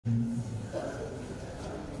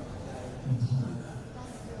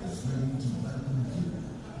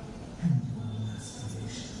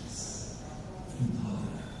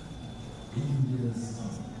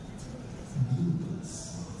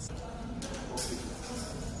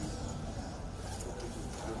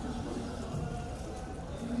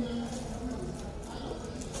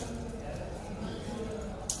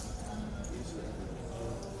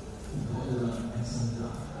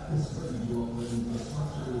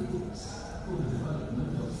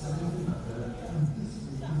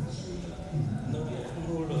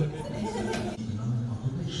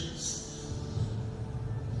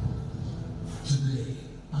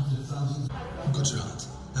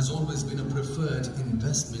preferred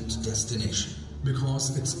investment destination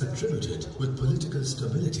because it's attributed with political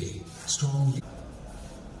stability, strong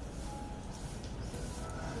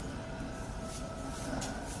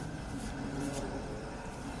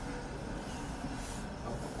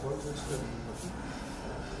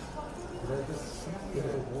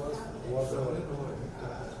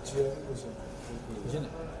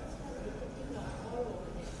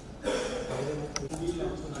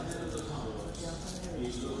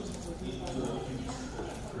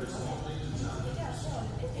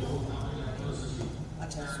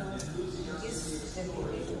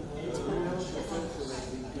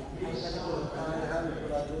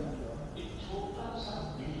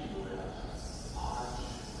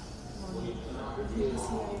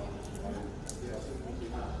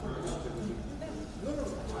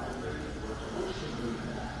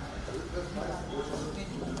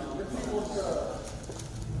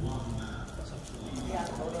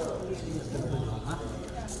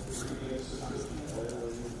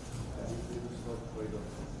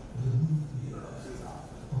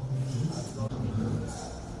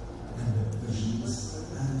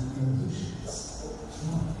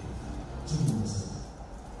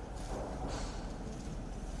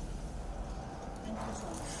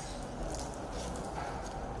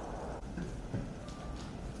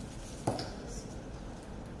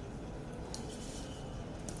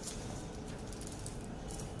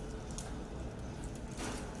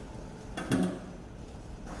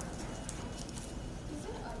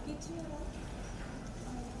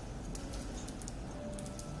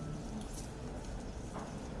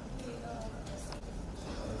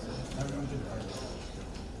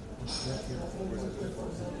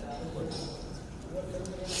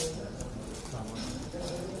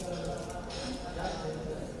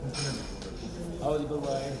Oh, di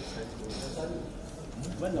bawah.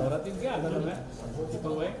 Mana Navratri क्या आता है? di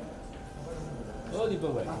bawah. Oh, di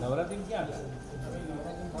bawah. Navratri क्या आता है?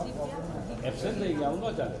 Absent नहीं गया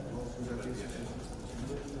उनको चले.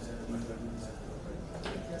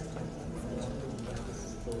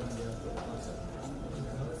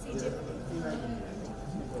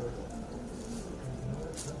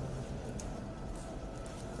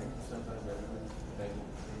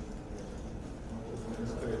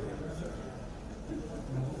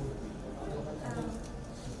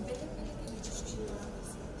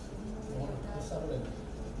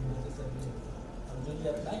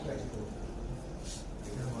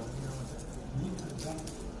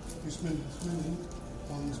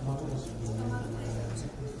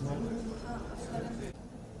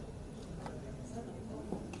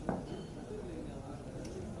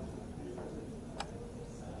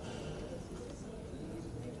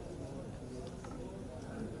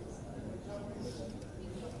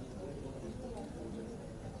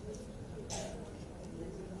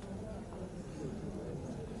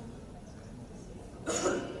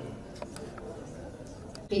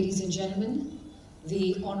 Ladies and gentlemen,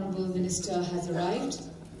 the Honourable Minister has arrived.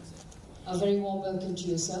 A very warm welcome to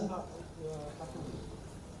you, sir.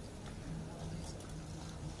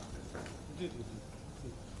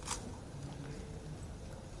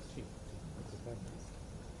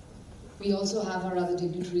 We also have our other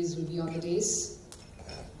dignitaries will be on the dais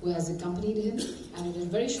who has accompanied him, and in a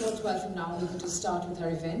very short while from now we're going to start with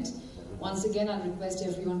our event. Once again, I'll request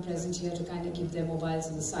everyone present here to kind of keep their mobiles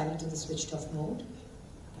in the silent and the switched off mode.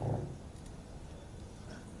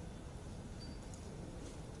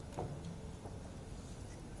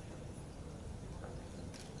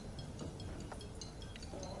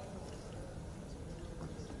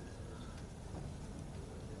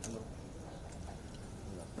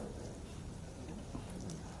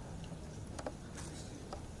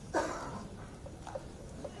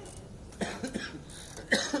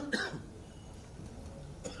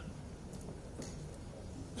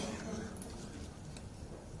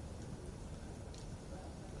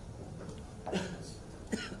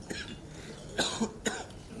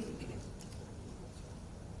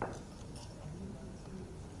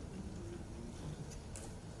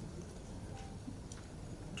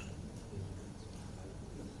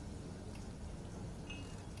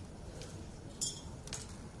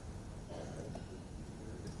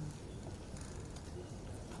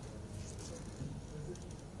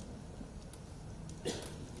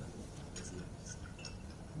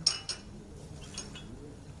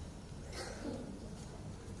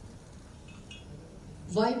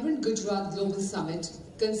 Vibrant Gujarat Global Summit,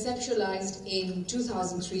 conceptualized in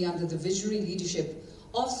 2003 under the visionary leadership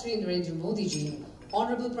of Sri Narendra Modi ji,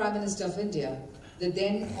 Honourable Prime Minister of India, the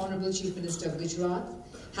then Honourable Chief Minister of Gujarat,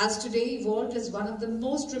 has today evolved as one of the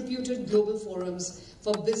most reputed global forums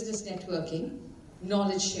for business networking,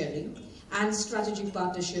 knowledge sharing, and strategic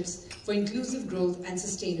partnerships for inclusive growth and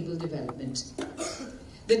sustainable development.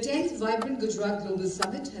 The 10th Vibrant Gujarat Global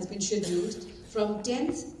Summit has been scheduled from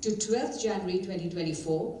 10th to 12th January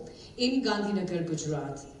 2024 in Gandhinagar,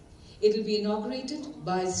 Gujarat. It will be inaugurated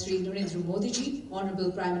by Sri Narendra Modi ji,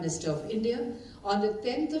 Honorable Prime Minister of India, on the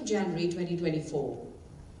 10th of January 2024.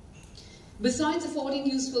 Besides affording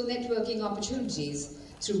useful networking opportunities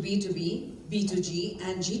through B2B, B2G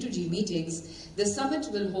and G2G meetings, the summit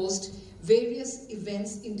will host various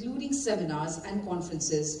events including seminars and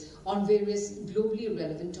conferences on various globally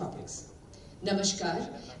relevant topics. Namaskar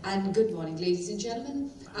and good morning, ladies and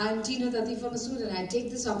gentlemen. I'm Tina Latifa Masood and I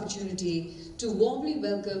take this opportunity to warmly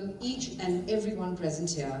welcome each and everyone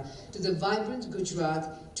present here to the Vibrant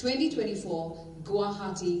Gujarat 2024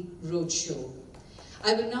 Guwahati Roadshow.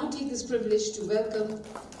 I will now take this privilege to welcome,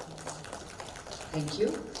 thank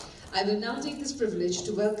you. I will now take this privilege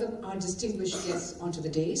to welcome our distinguished guests onto the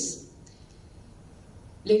dais.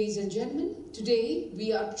 Ladies and gentlemen, today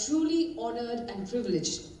we are truly honored and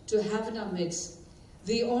privileged to have in our midst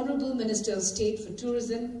the Honorable Minister of State for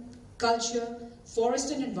Tourism, Culture,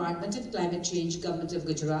 Forest and Environment and Climate Change, Government of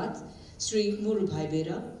Gujarat, Sri Mulu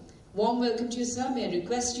Bera. Warm welcome to you, sir. May I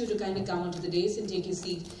request you to kindly come onto the dais and take your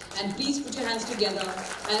seat. And please put your hands together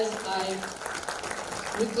as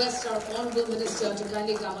I request our Honorable Minister to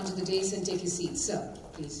kindly come onto the dais and take his seat. Sir,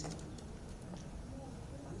 please.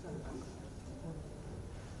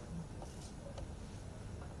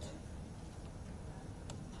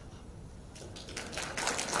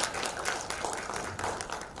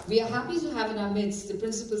 We are happy to have in our midst the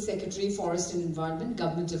Principal Secretary, Forest and Environment,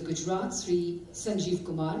 Government of Gujarat, Sri Sanjeev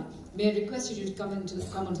Kumar. May I request you to come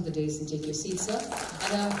onto the dais and take your seat, sir.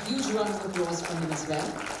 And a huge round of applause from him as well.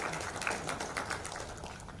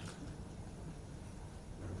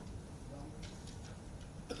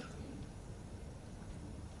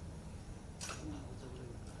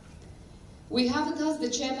 We have with us the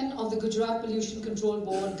Chairman of the Gujarat Pollution Control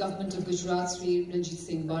Board, Government of Gujarat, Sri Ranjit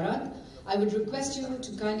Singh Bharat. I would request you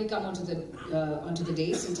to kindly come onto the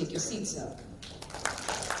dais and take your seat, sir.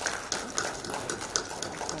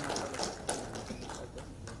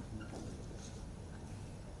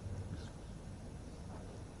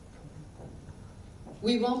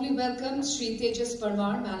 We warmly welcome Sri Tejas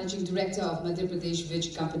Parmar, Managing Director of Madhya Pradesh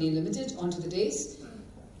Vij Company Limited, onto the dais.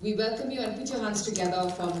 We welcome you and put your hands together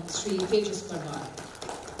from Sri Tejas Parmar.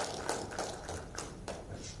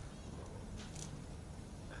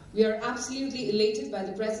 We are absolutely elated by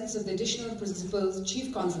the presence of the Additional Principal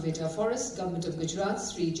Chief Conservator of Forests, Government of Gujarat,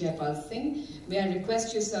 Sri Jaipal Singh. May I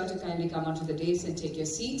request you, sir, to kindly come onto the dais and take your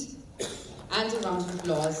seat. And a round of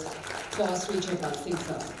applause for Sri Jaipal Singh,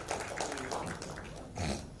 sir.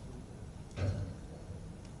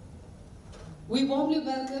 We warmly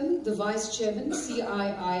welcome the Vice Chairman,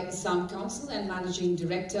 CII Assam Council and Managing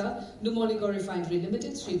Director, Numoligo Refinery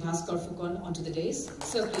Limited, Sri Bhaskar Fukan, onto the dais.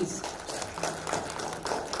 Sir, please.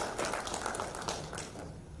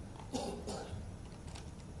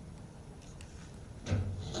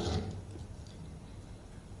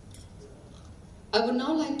 I would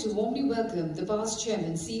now like to warmly welcome the past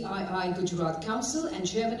Chairman, CII Gujarat Council and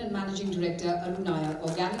Chairman and Managing Director, Arunaya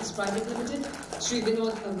Organics Private Limited, Sri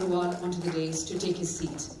Vinod Agrawal, onto the dais to take his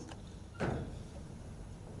seat.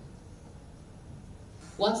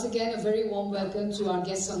 Once again, a very warm welcome to our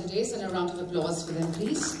guests on the dais and a round of applause for them,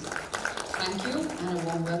 please. Thank you and a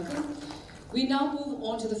warm welcome. We now move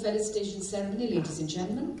on to the felicitation ceremony, ladies and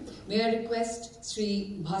gentlemen. May I request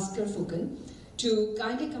Sri Bhaskar Fukan to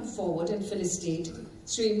kindly come forward and felicitate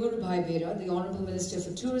Sri Mulu Bera, the Honourable Minister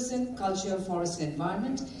for Tourism, Culture, Forest and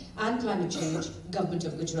Environment and Climate Change, Government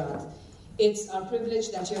of Gujarat. It's our privilege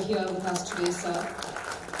that you're here with us today, sir.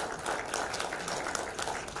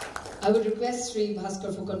 I would request Sri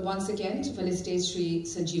Bhaskar Fukan once again to felicitate Sri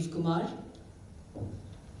Sanjeev Kumar.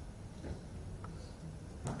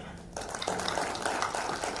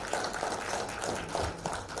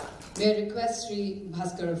 May I request Sri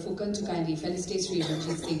Bhaskar Fukan to kindly felicitate Sri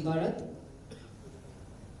Ranjit Singh Bharat.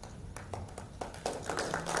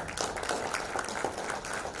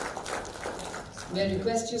 May I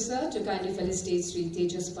request you, sir, to kindly felicitate Sri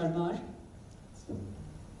Tejas Parmar.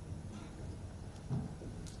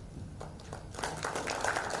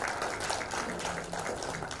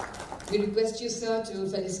 We request you, sir, to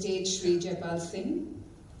felicitate Sri Jaipal Singh.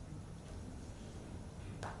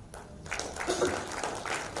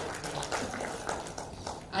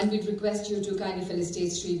 And we'd request you to kindly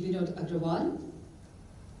felicitate Sri Vinod Agrawal.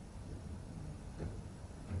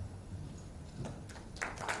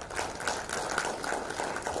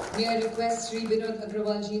 May I request Sri Vinod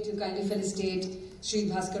Agrawal ji to kindly felicitate Sri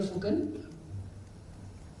Bhaskar Fukan.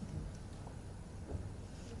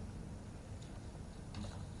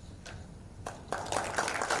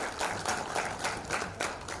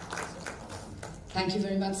 Thank you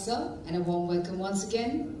very much, sir, and a warm welcome once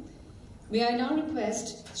again. May I now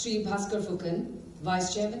request Sri Bhaskar Fukan,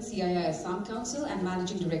 Vice Chairman, CII Assam Council and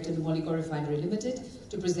Managing Director, Numaligarh Refinery Limited,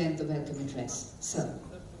 to present the welcome address. Sir.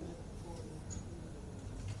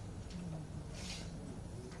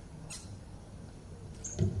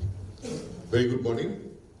 Very good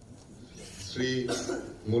morning. Sri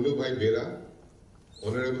Mulu Bera,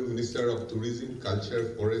 Honorable Minister of Tourism,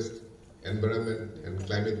 Culture, Forest, Environment and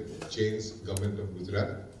Climate Change, Government of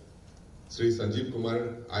Gujarat. Sri Sanjeev Kumar,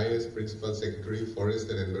 IAS Principal Secretary,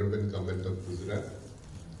 Forest and Environment, Government of Gujarat.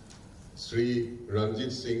 Sri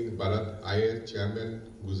Ranjit Singh Bharat, IAS Chairman,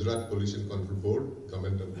 Gujarat Pollution Control Board,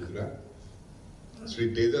 Government of Gujarat.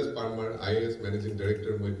 Sri Tejas Parmar, IAS Managing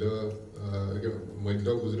Director,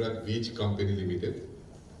 Moidda Gujarat Beach Company Limited.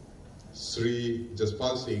 Sri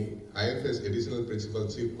Jaspal Singh, IFS Additional Principal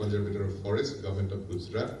Chief Conservator of Forest, Government of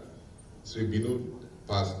Gujarat. Sri Binod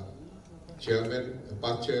Past Chairman,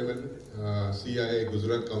 CII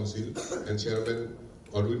Gujarat Council and Chairman,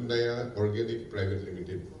 Arvindaya Organic Private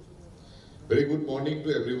Limited. Very good morning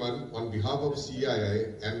to everyone. On behalf of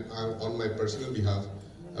CII and on my personal behalf,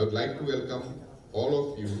 I would like to welcome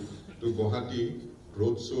all of you to Guwahati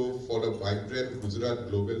Roadshow for the vibrant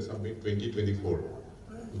Gujarat Global Summit 2024.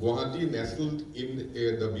 Guwahati, nestled in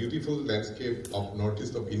the beautiful landscape of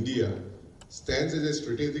northeast of India, stands as a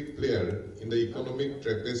strategic player in the economic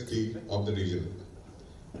tapestry of the region.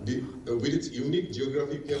 With its unique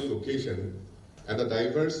geographical location and the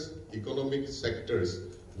diverse economic sectors,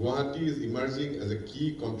 Guwahati is emerging as a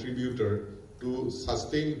key contributor to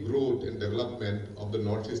sustained growth and development of the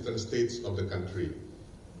northeastern states of the country.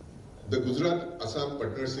 The Gujarat-Assam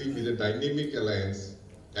partnership is a dynamic alliance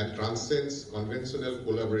and transcends conventional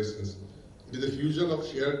collaborations. It is a fusion of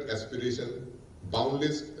shared aspiration,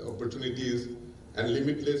 boundless opportunities, and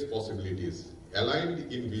limitless possibilities.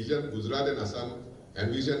 Aligned in vision, Gujarat and Assam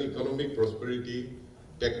envision economic prosperity,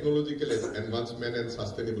 technological advancement, and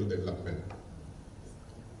sustainable development.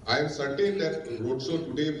 I am certain that Roadshow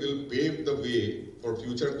today will pave the way for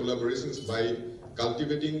future collaborations by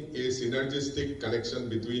cultivating a synergistic connection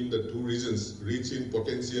between the two regions, rich in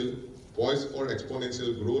potential, poised for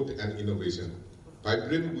exponential growth and innovation.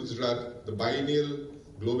 Vibrant Gujarat, the biennial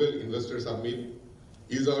Global Investor Summit,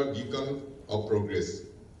 is our beacon of progress.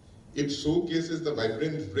 It showcases the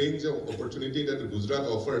vibrant range of opportunity that Gujarat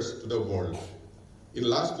offers to the world. In the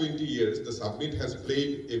last 20 years, the summit has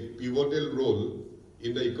played a pivotal role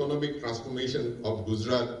in the economic transformation of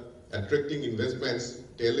Gujarat, attracting investments,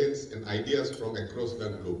 talents, and ideas from across the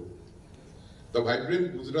globe. The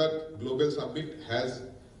vibrant Gujarat Global Summit has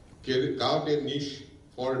carved a niche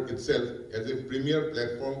for itself as a premier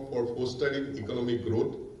platform for fostering economic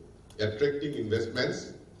growth, attracting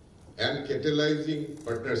investments, and catalyzing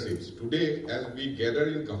partnerships. Today, as we gather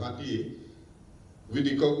in Guwahati,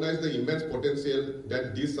 we recognize the immense potential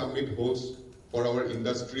that this summit holds for our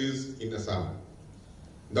industries in Assam.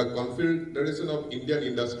 The Confederation of Indian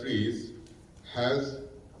Industries has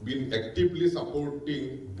been actively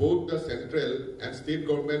supporting both the central and state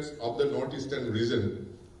governments of the northeastern region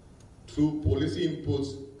through policy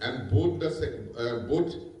inputs and both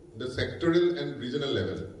the sectoral and regional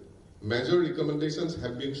level. Major recommendations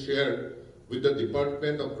have been shared with the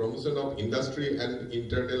Department of Promotion of Industry and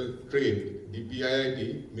Internal Trade,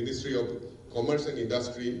 DPIIT, Ministry of Commerce and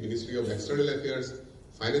Industry, Ministry of External Affairs,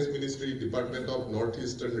 Finance Ministry, Department of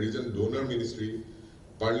Northeastern Region Donor Ministry,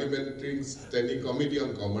 Parliamentary Standing Committee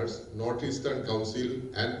on Commerce, Northeastern Council,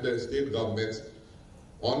 and the state governments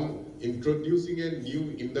on introducing a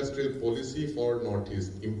new industrial policy for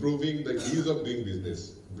Northeast, improving the ease of doing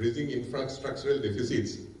business, bridging infrastructural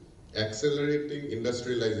deficits, accelerating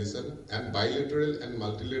industrialization, and bilateral and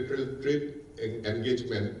multilateral trade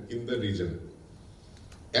engagement in the region.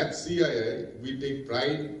 At CII, we take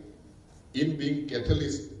pride in being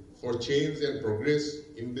catalyst for change and progress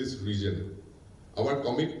in this region. Our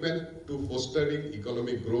commitment to fostering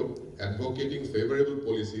economic growth, advocating favorable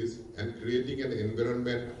policies, and creating an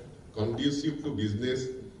environment conducive to business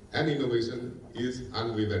and innovation is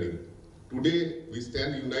unwavering. Today, we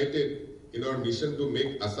stand united in our mission to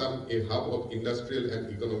make Assam a hub of industrial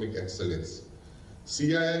and economic excellence.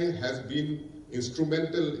 CII has been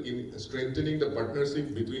instrumental in strengthening the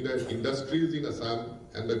partnership between the industries in Assam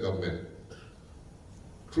and the government.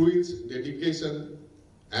 Through its dedication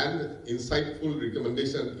and insightful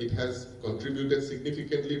recommendation, it has contributed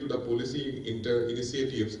significantly to the policy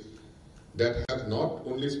initiatives that have not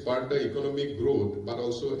only spurred the economic growth but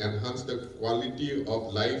also enhanced the quality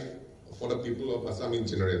of life for the people of Assam in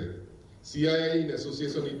general. CII, in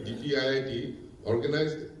association with DPIIT,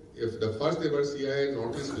 organized the first ever CII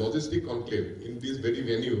Northeast Logistic Conclave in this very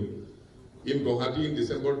venue in Guwahati in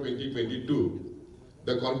December 2022,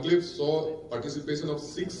 the conclave saw participation of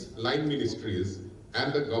 6 line ministries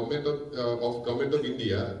and the Government of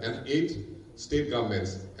India and 8 state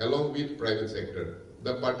governments along with private sector.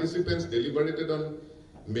 The participants deliberated on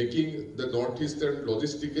making the Northeastern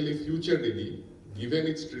logistically future ready given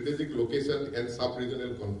its strategic location and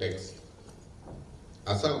sub-regional context.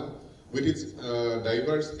 Assam, with its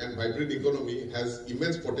diverse and vibrant economy, has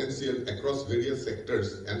immense potential across various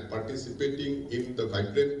sectors, and participating in the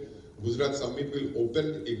vibrant Gujarat Summit will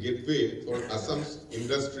open a gateway for Assam's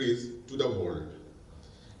industries to the world.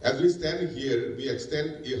 As we stand here, we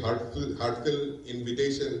extend a heartfelt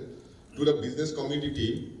invitation to the business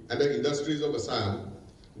community and the industries of Assam.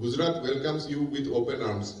 Gujarat welcomes you with open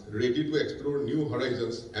arms, ready to explore new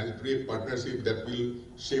horizons and create partnerships that will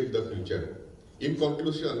shape the future. In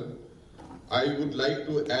conclusion, I would like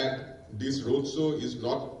to add this roadshow is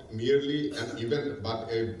not merely an event but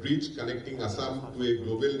a bridge connecting Assam to a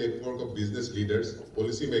global network of business leaders,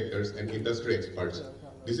 policymakers and industry experts.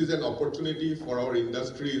 This is an opportunity for our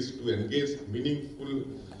industries to engage in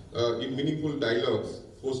meaningful dialogues,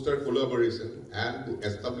 foster collaboration and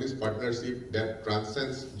establish partnership that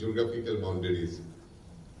transcends geographical boundaries.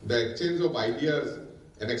 The exchange of ideas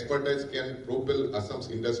and expertise can propel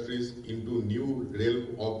Assam's industries into new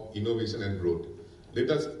realm of innovation and growth.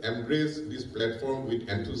 Let us embrace this platform with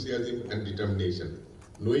enthusiasm and determination,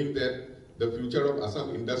 knowing that the future of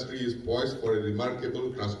Assam industry is poised for a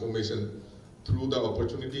remarkable transformation through the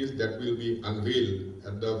opportunities that will be unveiled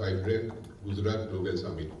at the vibrant Gujarat Global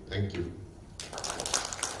Summit. Thank you.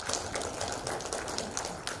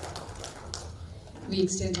 We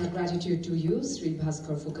extend our gratitude to you, Sri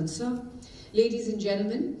Bhaskar, for concern. Ladies and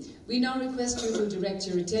gentlemen, we now request you to direct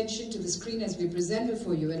your attention to the screen as we present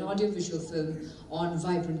before you an audiovisual film on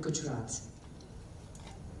vibrant Gujarat.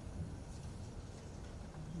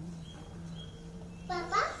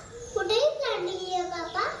 Papa, what are you planning here,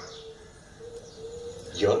 Papa?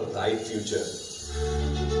 Your bright future.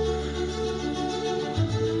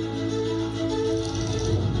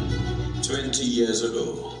 "20 years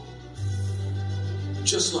ago,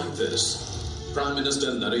 just like this, Prime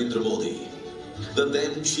Minister Narendra Modi, the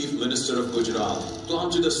then Chief Minister of Gujarat,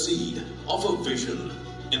 planted a seed of a vision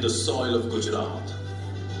in the soil of Gujarat.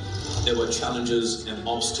 There were challenges and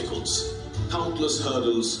obstacles, countless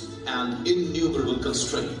hurdles and innumerable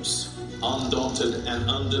constraints. Undaunted and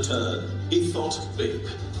undeterred, he thought big.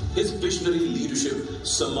 His visionary leadership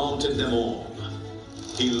surmounted them all.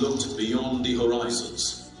 He looked beyond the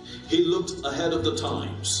horizons. He looked ahead of the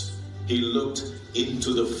times. He looked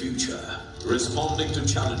into the future, responding to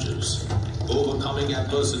challenges, overcoming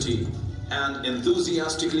adversity, and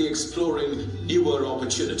enthusiastically exploring newer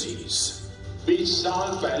opportunities. 20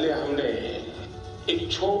 साल पहले हमने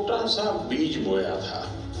एक छोटा सा बीज बोया था।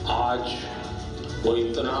 आज वो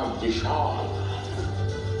इतना विशाल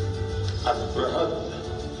और बृहद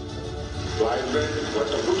वाइब्रेंट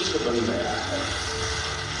वटवृक्ष बन गया है।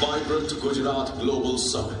 Vibrant Gujarat Global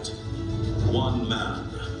Summit. One man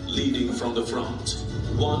leading from the front.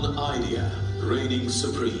 One idea reigning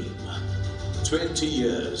supreme. 20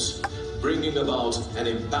 years bringing about an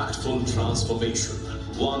impactful transformation.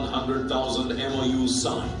 100,000 MOUs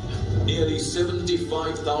signed. Nearly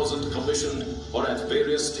 75,000 commissioned or at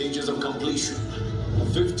various stages of completion.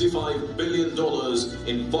 $55 billion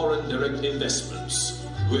in foreign direct investments.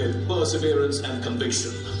 With perseverance and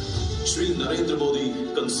conviction, Shri Narendra Modi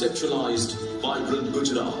conceptualized Vibrant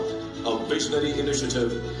Gujarat, a visionary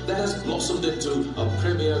initiative that has blossomed into a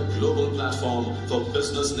premier global platform for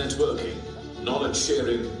business networking, knowledge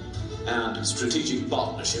sharing, and strategic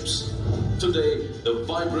partnerships. Today, the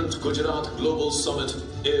Vibrant Gujarat Global Summit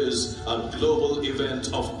is a global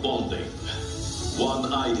event of bonding.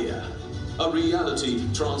 One idea, a reality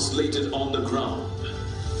translated on the ground.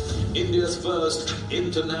 India's first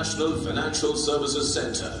international financial services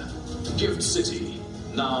center, Gift City,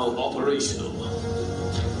 now operational.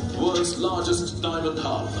 World's largest diamond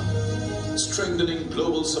hub, strengthening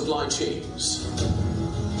global supply chains.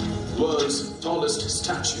 World's tallest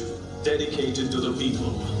statue, dedicated to the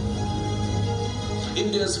people.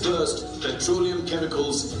 India's first petroleum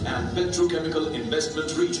chemicals and petrochemical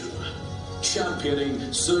investment region,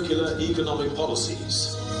 championing circular economic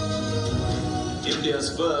policies.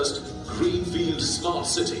 India's first greenfield smart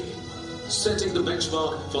city, setting the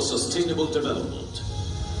benchmark for sustainable development.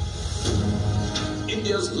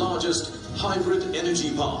 India's largest hybrid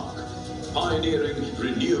energy park, pioneering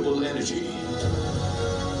renewable energy.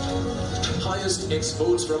 Highest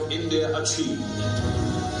exports from India achieved.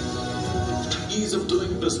 Ease of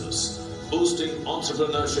doing business, boosting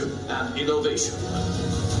entrepreneurship and innovation.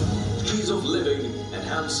 ease of living,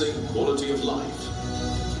 enhancing quality of life.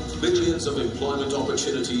 Millions of employment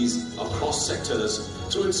opportunities across sectors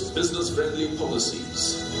through its business-friendly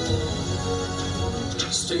policies.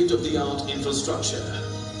 State-of-the-art infrastructure,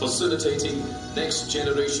 facilitating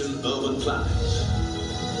next-generation urban planning.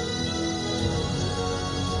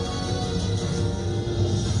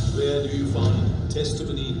 Where do you find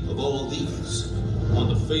testimony of all these? On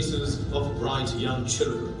the faces of bright young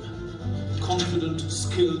children, confident,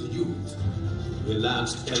 skilled youth,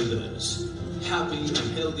 relaxed elders, happy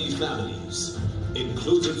and healthy families,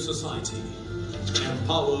 inclusive society,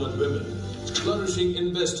 empowered women, flourishing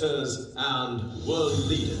investors, and world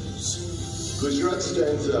leaders. Gujarat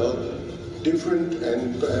stands out different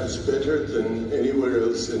and perhaps better than anywhere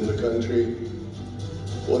else in the country.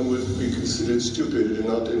 One would be considered stupid in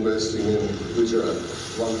not investing in Gujarat.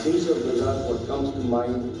 One thinks of Gujarat, what comes to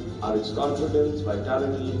mind are its confidence,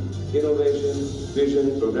 vitality, innovation,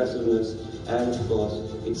 vision, progressiveness, and of course,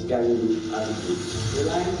 its can-do attitude.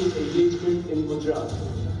 Reliance's engagement in Gujarat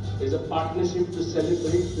is a partnership to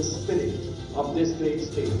celebrate the spirit of this great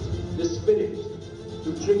state, the spirit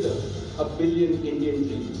to trigger 1 billion Indian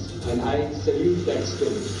dreams, and I salute that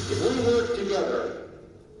spirit. If we work together,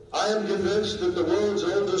 I am convinced that the world's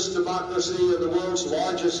oldest democracy and the world's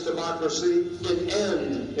largest democracy can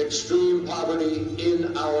end extreme poverty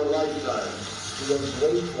in our lifetime. We are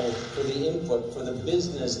grateful for the input, for the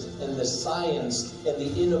business and the science and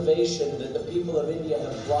the innovation that the people of India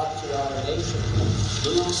have brought to our nation. The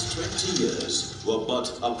last 20 years were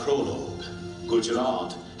but a prologue.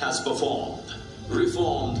 Gujarat has performed,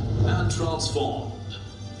 reformed and transformed.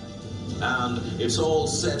 And it's all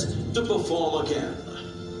set to perform again.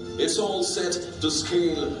 It's all set to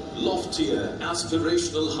scale loftier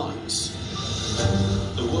aspirational heights.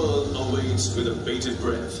 The world awaits with a bated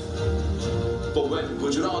breath. For when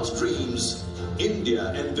Gujarat dreams,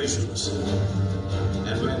 India envisions.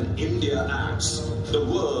 And when India acts, the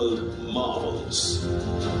world marvels.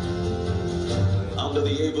 Under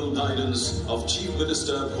the able guidance of Chief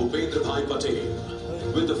Minister Bhupendra Bhai Patel,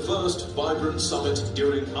 with the first vibrant summit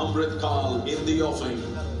during Amrit Kal in the offing,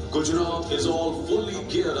 Gujarat is all fully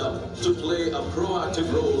geared up to play a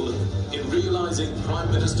proactive role in realizing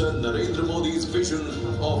Prime Minister Narendra Modi's vision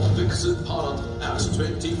of Viksit Bharat at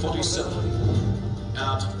 2047.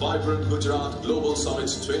 At Vibrant Gujarat Global Summit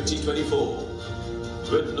 2024,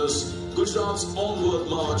 witness Gujarat's onward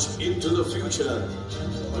march into the future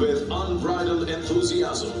with unbridled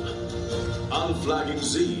enthusiasm, unflagging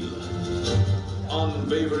zeal,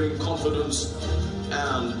 unwavering confidence,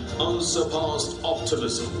 and unsurpassed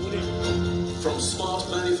optimism. From smart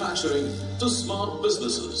manufacturing to smart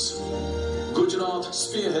businesses, Gujarat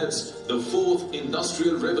spearheads the 4th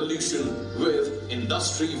industrial revolution with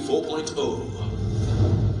Industry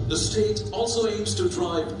 4.0. The state also aims to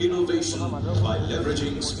drive innovation by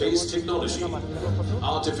leveraging space technology,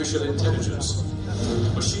 artificial intelligence,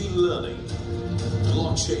 machine learning,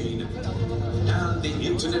 blockchain, and the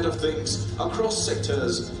Internet of Things across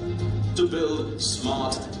sectors to build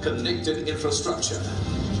smart, connected infrastructure.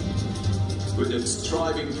 With its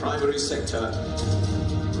thriving primary sector,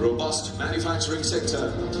 robust manufacturing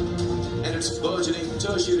sector, and its burgeoning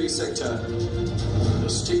tertiary sector, the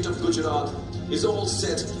state of Gujarat is all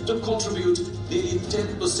set to contribute nearly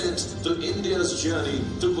 10% to India's journey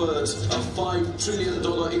towards a $5 trillion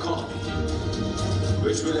economy,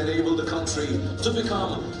 which will enable the country to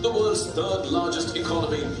become the world's 3rd largest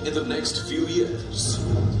economy in the next few years,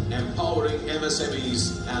 empowering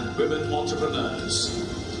MSMEs and women entrepreneurs,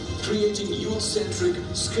 creating youth-centric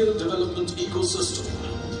skill development ecosystem.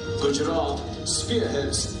 Gujarat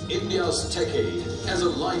spearheads India's decade as a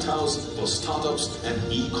lighthouse for startups and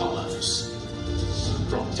e-commerce.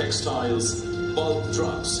 From textiles, bulk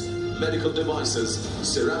drugs, medical devices,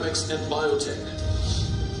 ceramics and biotech,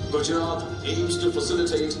 Gujarat aims to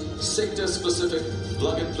facilitate sector-specific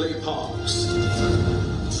plug-and-play parks.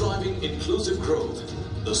 Driving inclusive growth,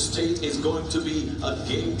 the state is going to be a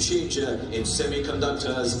game-changer in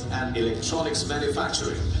semiconductors and electronics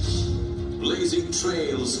manufacturing, blazing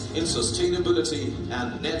trails in sustainability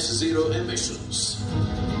and net zero emissions,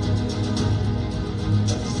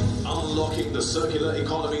 unlocking the circular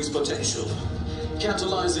economy's potential,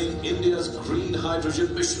 catalyzing India's green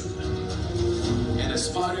hydrogen mission, and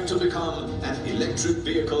aspiring to become an electric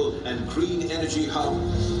vehicle and green energy hub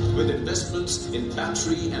with investments in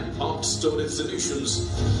battery and pumped storage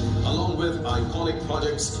solutions, along with iconic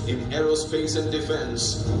projects in aerospace and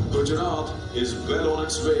defense. Gujarat is well on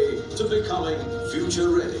its way to becoming future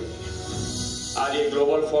ready. आज ये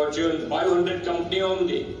global Fortune 500 कंपनीओ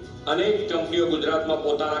अनेक कंपनीओ गुजरात में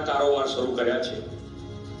પોતાના કારોબાર શરૂ કર્યા છે.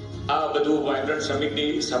 Vibrant summit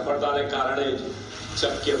की सफलता के कारण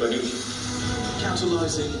शक्य बनी.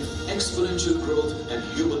 Catalyzing exponential growth and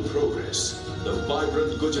human progress, the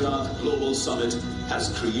vibrant Gujarat Global Summit has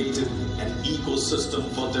created an ecosystem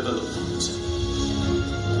for development.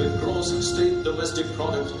 With gross state domestic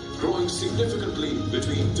product growing significantly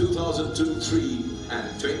between 2002-03 and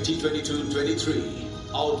 2022-23,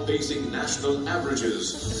 outpacing national averages.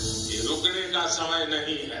 ये रुकने का समय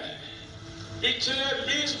नहीं है. पिछले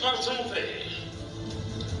 20 वर्षों से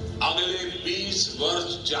अगले 20 वर्ष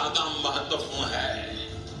ज्यादा महत्वपूर्ण है.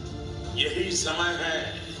 यही समय है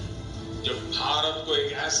जब भारत को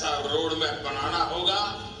एक ऐसा रोड मैप बनाना होगा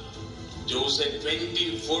जो उसे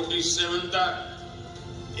 2047 तक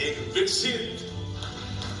एक विकसित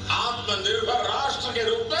आत्मनिर्भर राष्ट्र के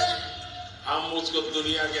रूप में हम उसको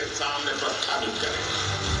दुनिया के सामने प्रस्थापित करेंगे.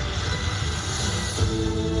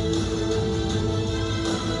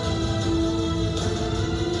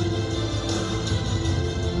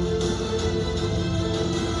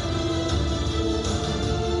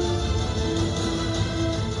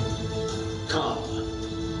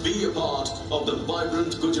 Be a part of the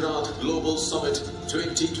vibrant Gujarat Global Summit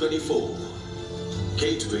 2024.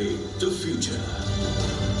 Gateway to Future.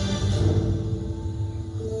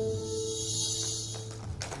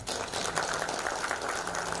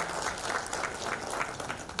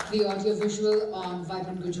 The audiovisual on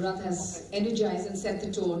Vibrant Gujarat has energized and set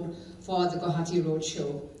the tone for the Guwahati Roadshow.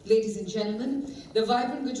 Ladies and gentlemen, the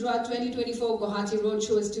Vibrant Gujarat 2024 Guwahati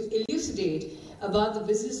Roadshow is to elucidate about the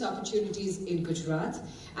business opportunities in Gujarat,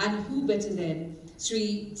 and who better than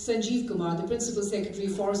Sri Sanjeev Kumar, the Principal Secretary,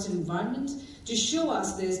 Forest and Environment, to show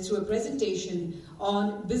us this through a presentation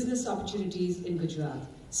on business opportunities in Gujarat.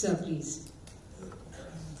 Sir, please.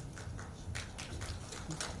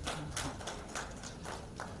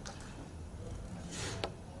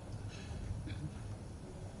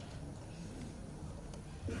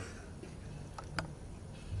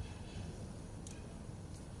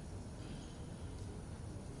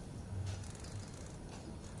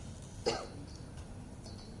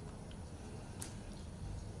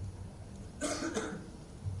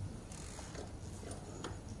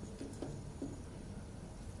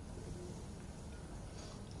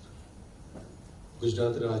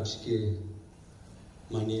 Gujarat राज्य के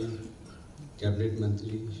माननीय cabinet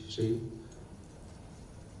मंत्री Shri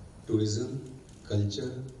tourism, culture,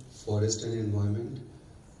 forest and environment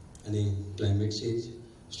and climate change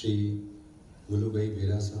Shri मुलू भाई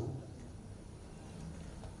बेरा साहब,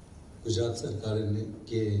 गुजरात सरकार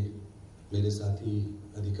के मेरे साथी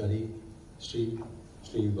अधिकारी श्री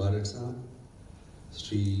भारत साहब,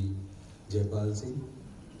 श्री जयपाल सिंह,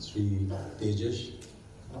 श्री तेजस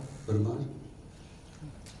Parmar,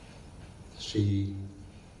 Shri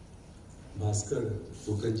Bhaskar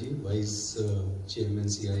फुकनजी, vice chairman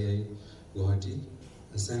CII Guwahati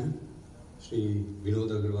Assam, Shri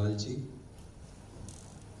Vinod Agarwal जी,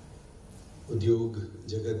 उद्योग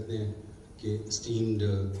जगत में के steamed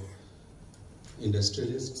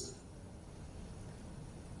industrialists,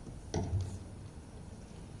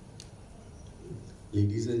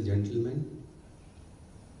 ladies and gentlemen,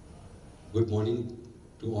 good morning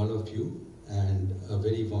to all of you and a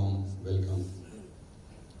very warm welcome.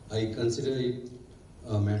 I consider it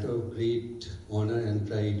a matter of great honor and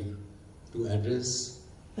pride to address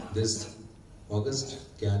this August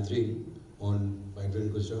gathering on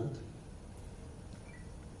Vibrant Gujarat.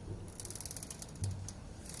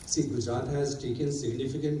 See, Gujarat has taken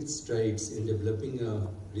significant strides in developing a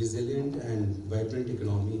resilient and vibrant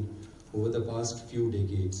economy over the past few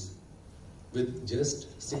decades. With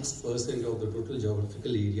just 6% of the total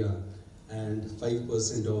geographical area and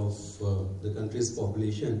 5% of the country's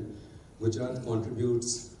population, Gujarat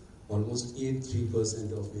contributes almost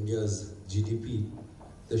 83% of India's GDP.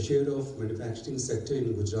 The share of manufacturing sector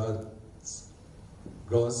in Gujarat's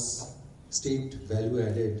gross state value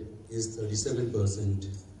added is 37%.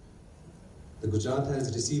 The Gujarat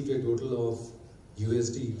has received a total of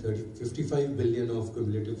USD 55 billion of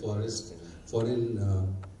cumulative foreign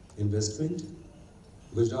investment.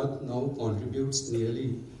 Gujarat now contributes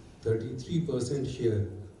nearly 33% share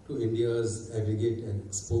to India's aggregate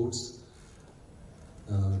exports,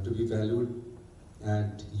 to be valued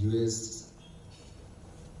at US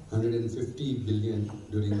 150 billion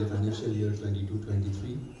during the financial year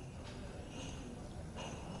 22-23.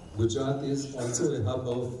 Gujarat is also a hub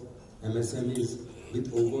of MSMEs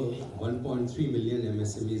with over 1.3 million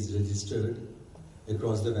MSMEs registered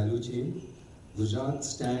across the value chain. Gujarat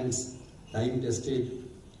stands time-tested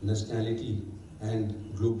nationality and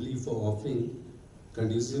globally for offering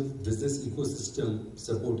conducive business ecosystem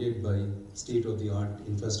supported by state-of-the-art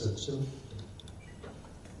infrastructure.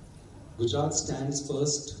 Gujarat stands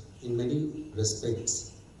first in many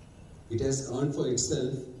respects. It has earned for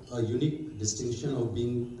itself a unique distinction of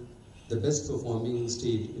being the best performing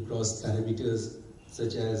state across parameters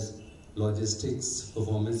such as logistics,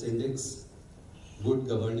 performance index, good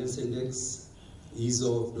governance index, ease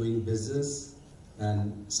of doing business,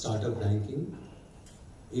 and startup ranking.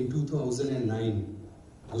 In 2009,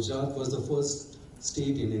 Gujarat was the first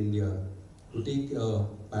state in India to take a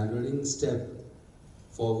pioneering step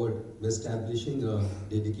forward by establishing a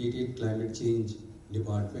dedicated climate change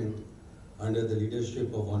department under the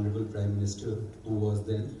leadership of Honorable Prime Minister, who was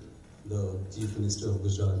then the Chief Minister of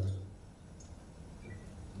Gujarat.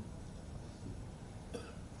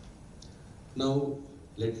 Now,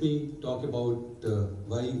 let me talk about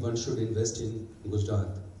why one should invest in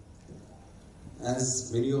Gujarat.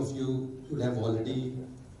 As many of you would have already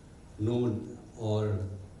known or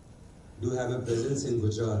do have a presence in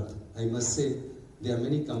Gujarat, I must say there are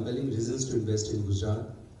many compelling reasons to invest in Gujarat.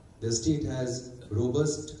 The state has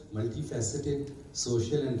robust, multifaceted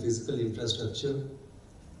social and physical infrastructure.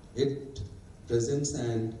 It presents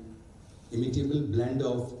an imitable blend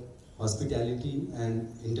of hospitality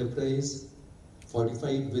and enterprise,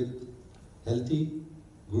 fortified with healthy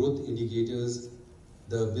growth indicators,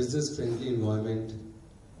 the business-friendly environment,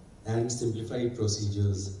 and simplified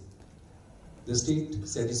procedures. The state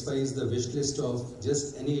satisfies the wish list of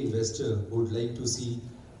just any investor who would like to see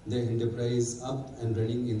their enterprise up and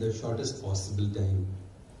running in the shortest possible time.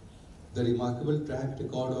 The remarkable track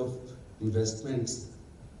record of investments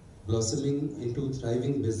blossoming into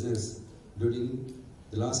thriving business during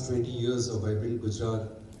the last 20 years of vibrant Gujarat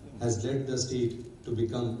has led the state to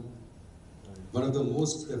become one of the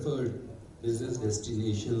most preferred business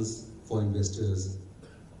destinations for investors.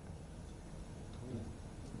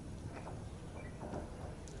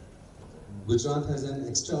 Gujarat has an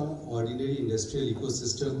extraordinary industrial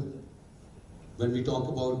ecosystem. When we talk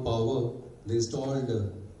about power, the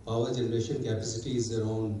installed power generation capacity is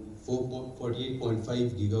around 48.5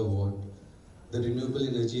 gigawatt. The renewable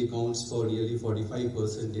energy accounts for nearly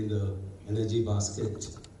 45% in the energy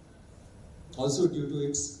basket. Also, due to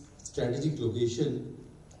its strategic location,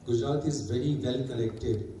 Gujarat is very well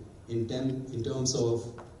connected in terms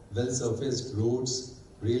of well-surfaced roads,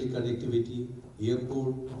 rail connectivity,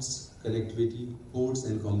 airports connectivity, ports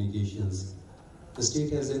and communications. The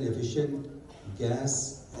state has an efficient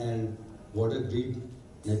gas and water grid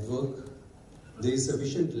network. There is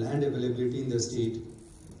sufficient land availability in the state.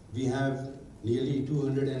 We have nearly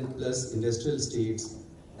 200 plus industrial estates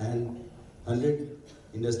and 100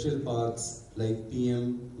 industrial parks like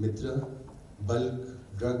PM Mitra, Bulk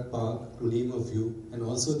Drug Park, to name a few. And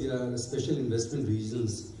also there are special investment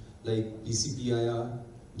regions like PCPIR,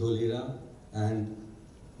 Dholera and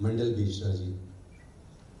Mandal Beshraji.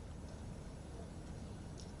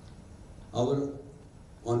 Our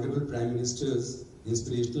Honorable Prime Minister's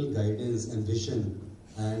inspirational guidance and vision,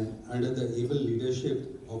 and under the able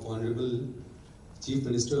leadership of Honorable Chief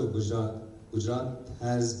Minister of Gujarat, Gujarat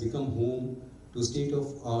has become home to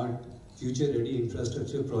state-of-art, future-ready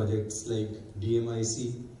infrastructure projects like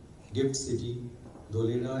DMIC, Gift City,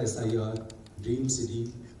 Dholera SIR, Dream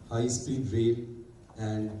City, High-Speed Rail,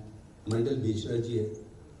 and Mandal Beshraji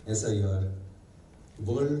SIR.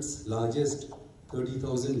 World's largest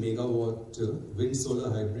 30,000 megawatt wind solar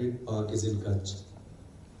hybrid park is in Kutch.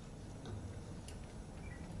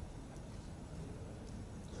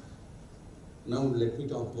 Now let me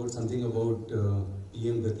talk about something about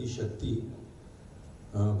PM Gati Shakti.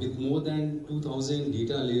 With more than 2,000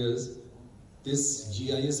 data layers, this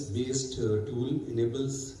GIS-based tool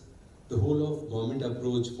enables the whole of government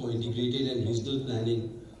approach for integrated and regional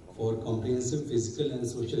planning for comprehensive physical and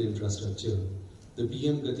social infrastructure. The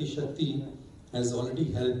PM Gati Shakti has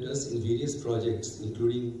already helped us in various projects,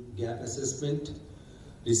 including gap assessment,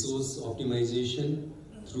 resource optimization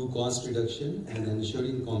through cost reduction, and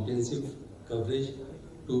ensuring comprehensive coverage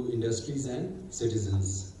to industries and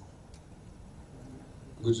citizens.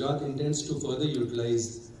 Gujarat intends to further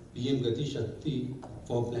utilize PM Gati Shakti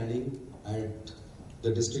for planning at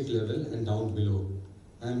the district level and down below.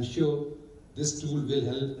 I am sure this tool will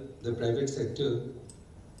help the private sector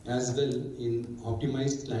as well in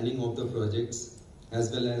optimized planning of the projects,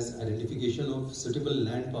 as well as identification of suitable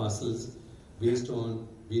land parcels based on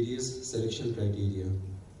various selection criteria.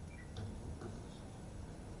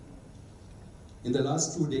 In the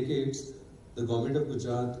last 2 decades, the government of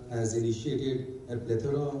Gujarat has initiated a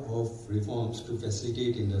plethora of reforms to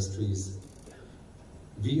facilitate industries.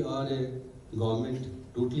 We are a government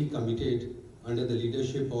totally committed under the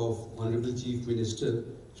leadership of Honorable Chief Minister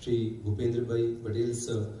Shri Bhupendra Bhai Patel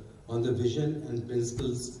sir on the vision and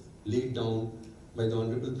principles laid down by the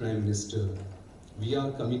Honorable Prime Minister. We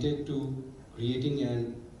are committed to creating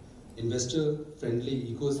an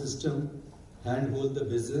investor-friendly ecosystem, handhold the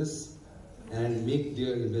business, and make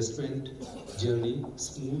their investment journey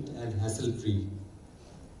smooth and hassle-free.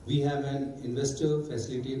 We have an investor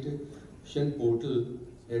facilitation portal,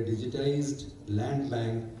 a digitized land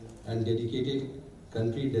bank, and dedicated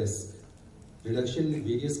country desk. Reduction in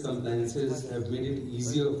various compliances have made it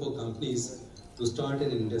easier for companies to start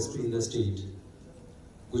an industry in the state.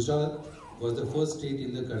 Gujarat was the first state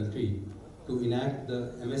in the country to enact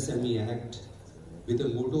the MSME Act with the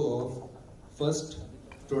motto of first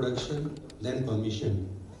production, then permission.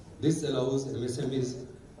 This allows MSMEs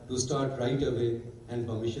to start right away and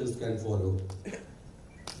permissions can follow.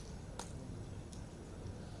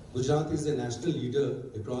 Gujarat is a national leader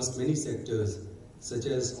across many sectors such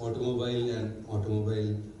as automobile and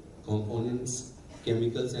automobile components,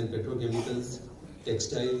 chemicals and petrochemicals,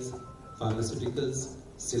 textiles, pharmaceuticals,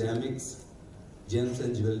 ceramics, gems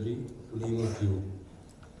and jewelry, to name a few.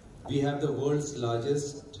 We have the world's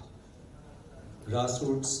largest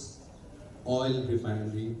grassroots oil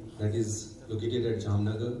refinery that is located at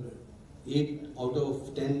Jamnagar. 8 out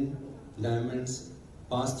of 10 diamonds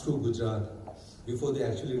pass through Gujarat before they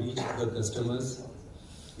actually reach the customers.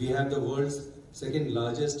 We have the world's second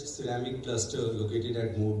largest ceramic cluster located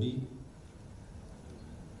at Mobi.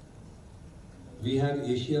 We have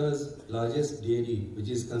Asia's largest dairy, which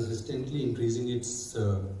is consistently increasing its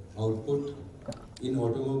output. In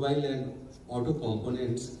automobile and auto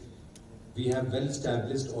components, we have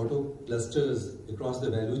well-established auto clusters across the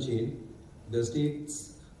value chain. The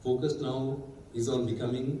state's focus now is on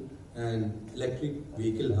becoming an electric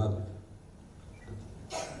vehicle hub.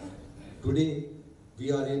 Today,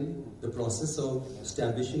 we are in the process of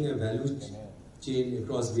establishing a value chain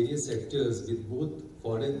across various sectors with both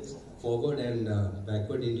forward and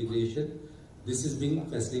backward integration. This is being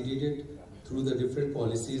facilitated through the different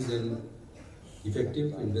policies and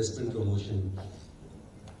effective investment promotion.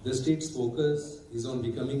 The state's focus is on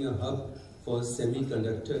becoming a hub for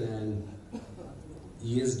semiconductor and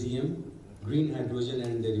ESDM, green hydrogen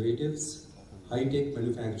and derivatives, high-tech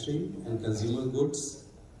manufacturing and consumer goods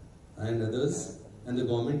and others, and the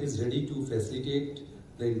government is ready to facilitate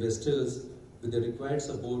the investors with the required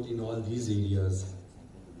support in all these areas.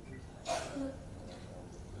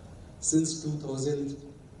 Since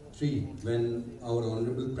 2003, when our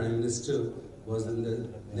Honorable Prime Minister was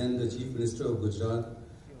then the Chief Minister of Gujarat,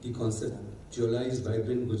 he conceptualized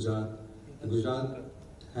Vibrant Gujarat. Gujarat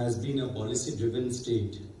has been a policy-driven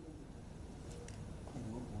state.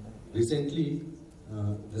 Recently,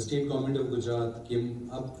 the state government of Gujarat came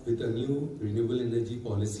up with a new renewable energy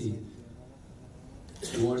policy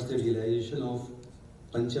towards the realization of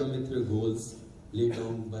Panchamitra goals laid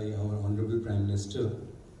down by our Honorable Prime Minister.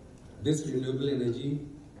 This renewable energy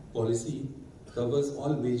policy covers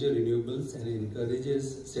all major renewables and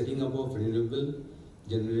encourages setting up of renewable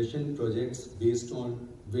generation projects based on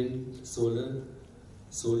wind, solar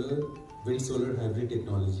hybrid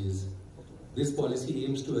technologies. This policy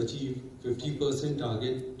aims to achieve 50%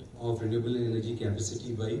 target of renewable energy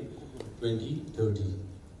capacity by 2030.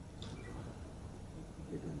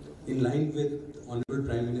 In line with Honorable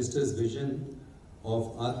Prime Minister's vision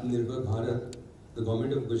of Atmanirbhar Bharat, the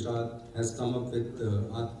government of Gujarat has come up with the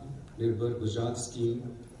Atmanirbhar Gujarat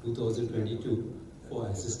Scheme 2022 for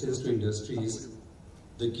assistance to industries.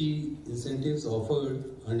 The key incentives offered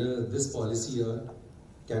under this policy are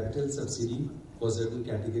capital subsidy for certain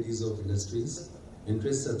categories of industries,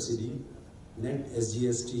 interest subsidy, net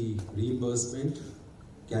SGST reimbursement,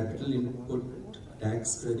 capital input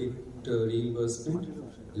tax credit reimbursement,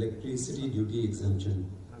 electricity duty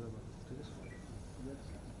exemption.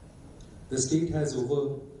 The state has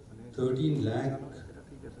over 13 lakh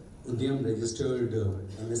Udyam registered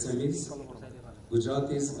MSMEs.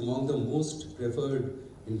 Gujarat is among the most preferred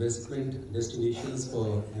investment destinations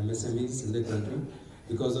for MSMEs in the country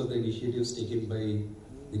because of the initiatives taken by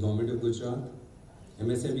the government of Gujarat.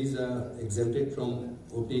 MSMEs are exempted from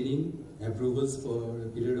obtaining approvals for a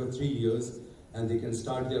period of 3 years, and they can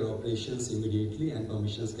start their operations immediately and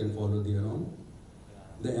permissions can follow thereon.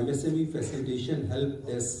 The MSME facilitation help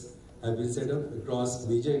desks have been set up across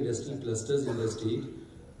major industrial clusters in the state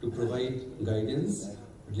to provide guidance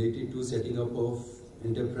related to setting up of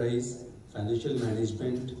enterprise, financial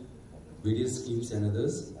management, various schemes and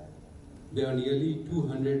others. There are nearly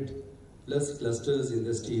 200 plus clusters in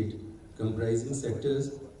the state comprising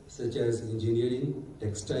sectors such as engineering,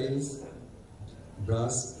 textiles,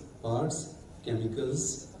 brass parts,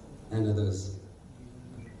 chemicals and others.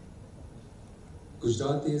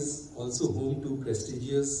 Gujarat is also home to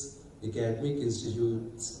prestigious academic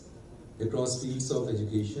institutes across fields of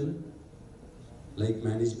education like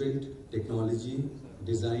management, technology,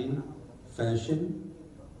 design, fashion,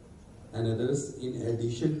 and others, in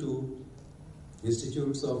addition to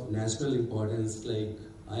institutes of national importance like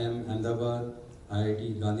IIM Ahmedabad,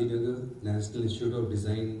 IIT Gandhinagar, National Institute of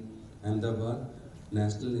Design Ahmedabad,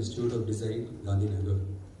 National Institute of Design Gandhinagar.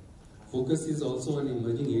 Focus is also on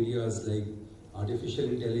emerging areas like artificial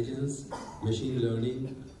intelligence, machine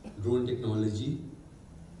learning, drone technology.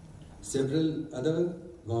 Several other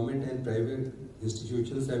government and private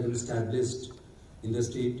institutions have been established in the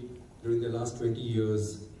state during the last 20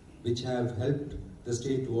 years, which have helped the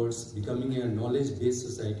state towards becoming a knowledge-based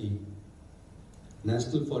society.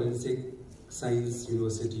 National Forensic Science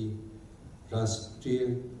University,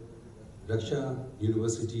 Rashtriya Raksha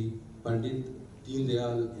University, Pandit Deen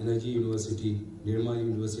Dayal Energy University, Nirma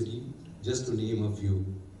University, just to name a few.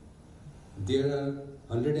 There are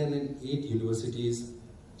 108 universities,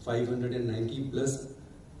 590 plus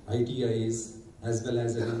ITIs, as well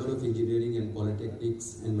as a number of engineering and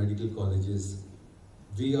polytechnics and medical colleges.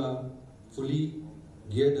 We are fully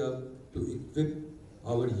geared up to equip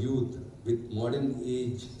our youth with modern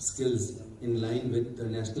age skills in line with the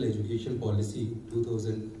National Education Policy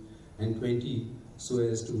 2020 so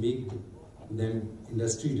as to make them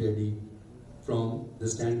industry ready from the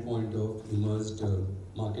standpoint of emerged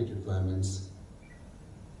market requirements.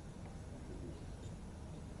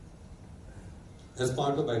 As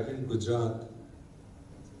part of Vibrant Gujarat,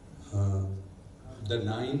 the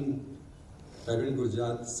 9 Vibrant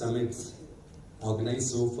Gujarat summits organized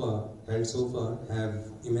so far,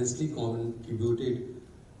 have immensely contributed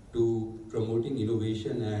to promoting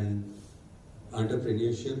innovation and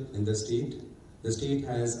entrepreneurship in the state. The state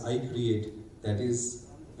has iCreate, that is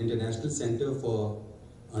International Center for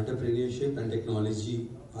Entrepreneurship and Technology,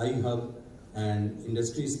 iHub, and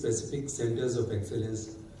industry-specific centers of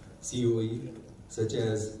excellence, COE, such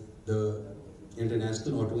as the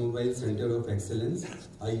International Automobile Center of Excellence,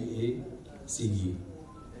 IACE.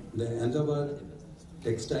 The Ahmedabad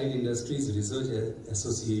Textile Industries Research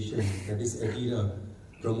Association, that is ATIRA,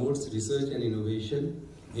 promotes research and innovation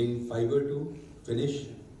in fiber to finish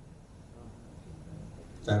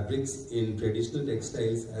fabrics in traditional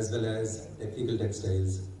textiles as well as technical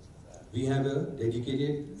textiles. We have a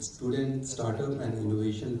dedicated student startup and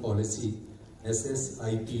innovation policy,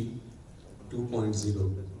 SSIP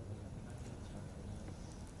 2.0.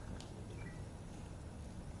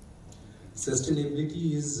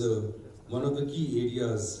 Sustainability is one of the key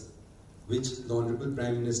areas which the Honorable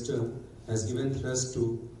Prime Minister has given thrust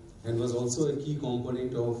to and was also a key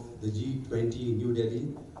component of the G20 New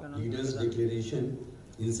Delhi Leaders Declaration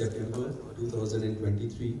in September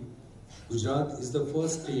 2023. Gujarat is the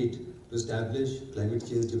first state to establish Climate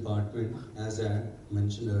Change Department, as I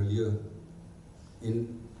mentioned earlier,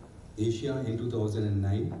 in Asia in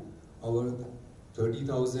 2009. Our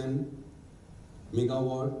 30,000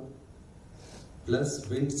 megawatt plus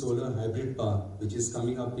wind solar hybrid park, which is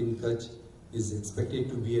coming up in Kutch, is expected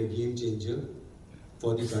to be a game changer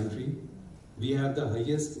for the country. We have the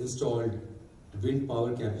highest installed wind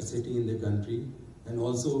power capacity in the country and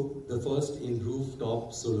also the first in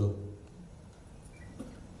rooftop solar.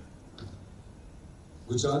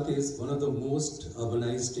 Gujarat is one of the most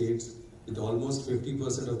urbanized states with almost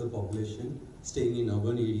 50% of the population staying in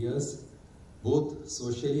urban areas. Both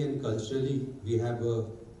socially and culturally, we have a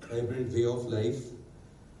vibrant way of life.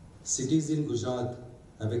 Cities in Gujarat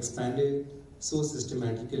have expanded so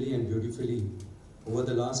systematically and beautifully over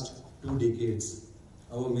the last 2 decades.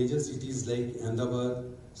 Our major cities like Ahmedabad,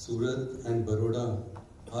 Surat and Baroda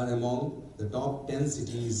are among the top 10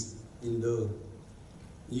 cities in the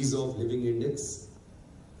Ease of Living Index.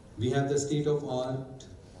 We have the state-of-art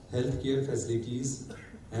healthcare facilities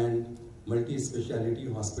and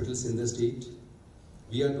multi-speciality hospitals in the state.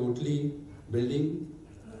 We are totally building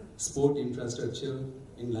sport infrastructure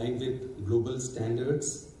in line with global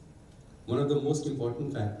standards. One of the most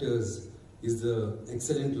important factors is the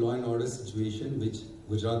excellent law and order situation which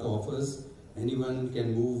Gujarat offers. Anyone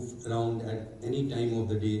can move around at any time of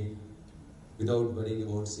the day without worrying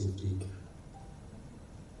about safety.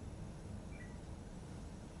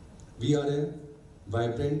 We are a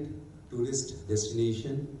vibrant tourist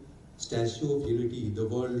destination. Statue of Unity, the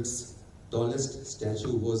world's tallest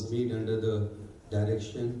statue, was made under the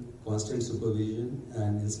direction, constant supervision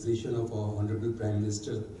and inspiration of our Honorable Prime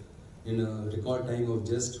Minister in a record time of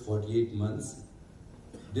just 48 months.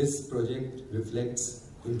 This project reflects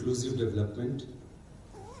inclusive development.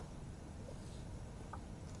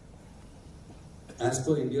 As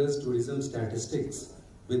per India's tourism statistics,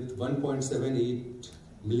 with 1.78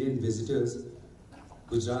 million visitors,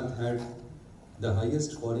 Gujarat had the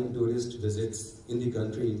highest foreign tourist visits in the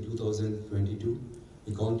country in 2022,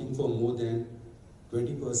 accounting for more than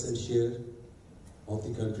 20% share of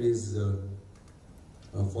the country's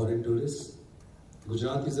foreign tourists.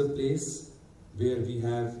 Gujarat is a place where we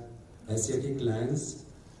have Asiatic lands,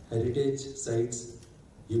 heritage sites,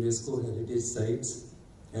 UNESCO heritage sites,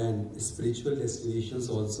 and spiritual destinations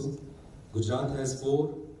also. Gujarat has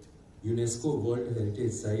 4 UNESCO World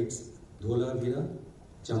Heritage Sites: Dholavira,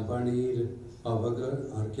 Champaner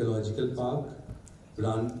Pavagar Archaeological Park,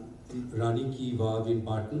 Rani Ki Vav in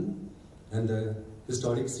Patan, and the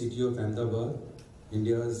historic city of Ahmedabad,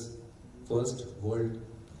 India's first World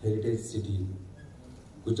Heritage City.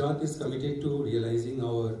 Gujarat is committed to realizing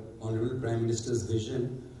our Honorable Prime Minister's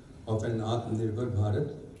vision of an Atmanirbhar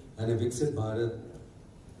Bharat and a Viksit Bharat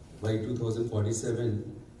by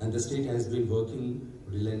 2047, and the state has been working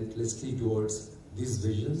relentlessly towards these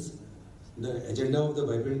visions. The agenda of the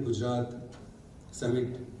Vibrant Gujarat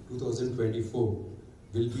Summit 2024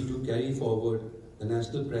 will be to carry forward the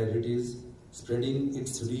national priorities, spreading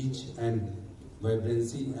its reach and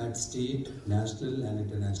vibrancy at state, national and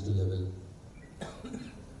international level.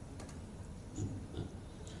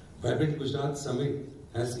 Vibrant Gujarat Summit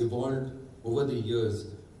has evolved over the years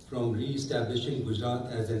from re-establishing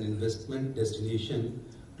Gujarat as an investment destination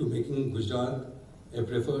to making Gujarat a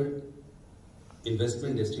preferred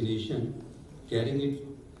investment destination, carrying it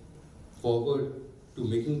forward to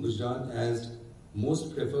making Gujarat as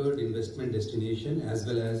most preferred investment destination, as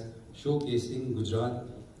well as showcasing Gujarat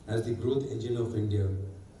as the growth engine of India.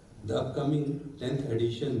 The upcoming 10th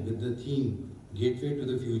edition with the theme Gateway to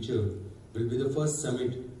the Future will be the first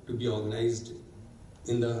summit to be organized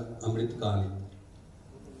in the Amrit Kal.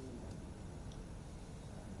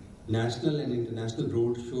 National and international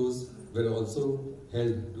road shows were also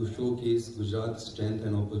held to showcase Gujarat's strength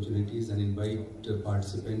and opportunities and invite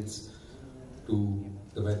participants to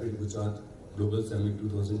the Vibrant Gujarat Global Summit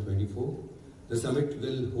 2024. The summit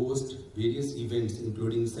will host various events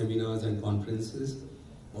including seminars and conferences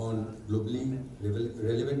on globally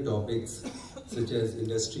relevant topics such as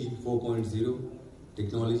Industry 4.0,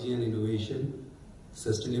 technology and innovation,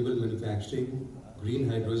 sustainable manufacturing, green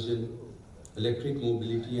hydrogen, electric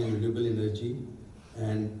mobility and renewable energy,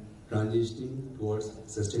 and transitioning towards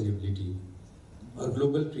sustainability. A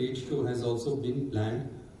global trade show has also been planned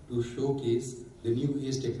to showcase the new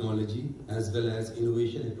age technology as well as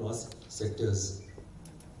innovation across sectors.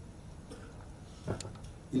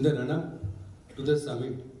 In the run-up to the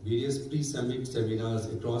summit, various pre-summit seminars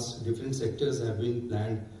across different sectors have been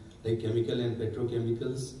planned, like chemical and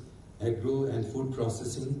petrochemicals, agro and food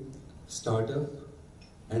processing, startup,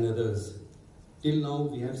 and others. Till now,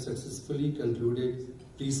 we have successfully concluded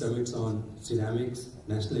pre-summits on ceramics,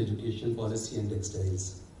 national education policy, and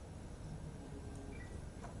textiles.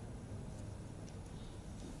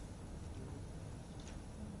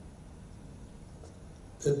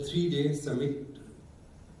 The 3-day summit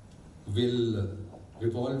will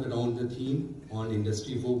revolve around the theme on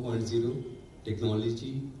Industry 4.0,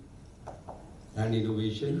 technology and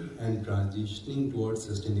innovation, and transitioning towards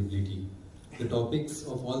sustainability. The topics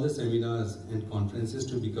of all the seminars and conferences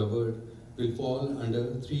to be covered will fall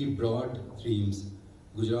under 3 broad themes: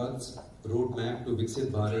 Gujarat's Roadmap to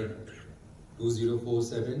Viksit Bharat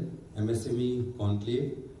 2047, MSME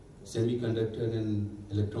Conclave, Semiconductor and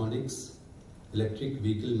Electronics, Electric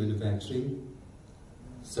Vehicle Manufacturing,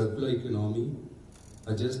 Circular Economy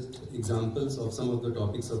are just examples of some of the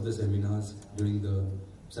topics of the seminars during the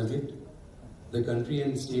summit. The country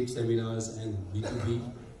and state seminars and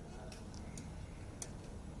B2B,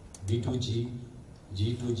 B2G,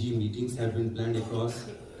 G2G meetings have been planned across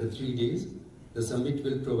the 3 days. The summit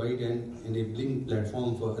will provide an enabling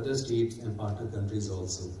platform for other states and partner countries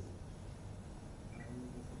also.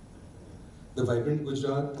 The Vibrant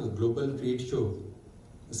Gujarat Global Trade Show,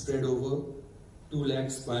 spread over 2 lakh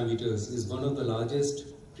square meters, is one of the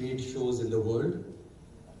largest trade shows in the world.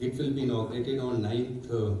 It will be inaugurated on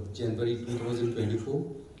 9th January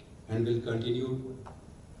 2024 and will continue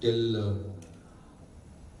till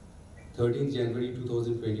 13th January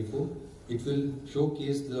 2024. It will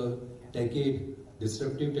showcase the decade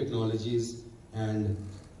disruptive technologies and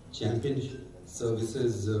champion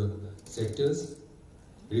services sectors.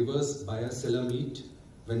 Reverse buyer seller meet,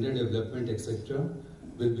 vendor development, etc.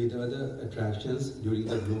 will be the other attractions during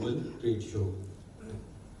the global trade show.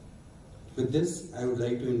 With this, I would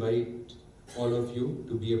like to invite all of you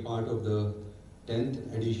to be a part of the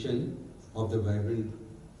 10th edition of the Vibrant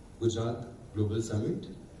Gujarat Global Summit.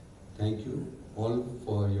 Thank you all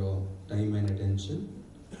for your time and attention.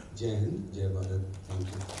 Jai Hind, Jai Bharat. Thank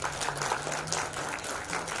you.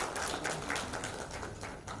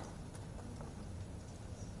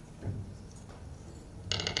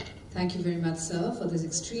 Thank you very much, sir, for this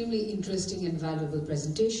extremely interesting and valuable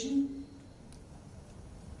presentation.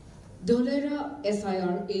 Dholera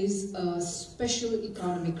SIR is a special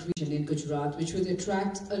economic region in Gujarat which will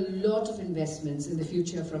attract a lot of investments in the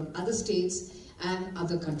future from other states and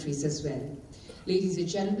other countries as well. Ladies and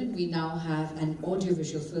gentlemen, we now have an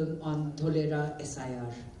audiovisual film on Dholera SIR.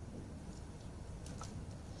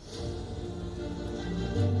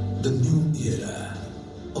 The new era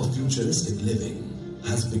of futuristic living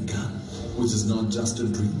has begun, which is not just a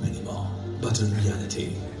dream anymore, but a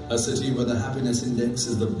reality. A city where the happiness index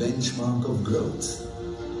is the benchmark of growth,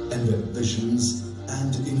 and where visions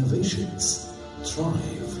and innovations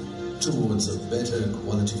thrive towards a better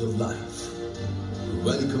quality of life.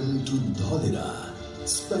 Welcome to Dholera,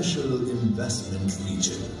 Special Investment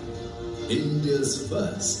Region, India's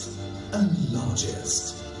first and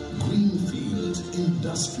largest greenfield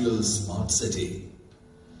industrial smart city.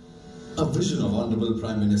 A vision of Honorable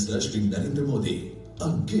Prime Minister Shri Narendra Modi,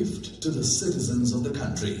 a gift to the citizens of the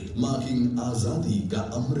country, marking Azadi Ka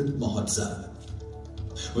Amrit Mahotsav.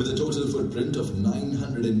 With a total footprint of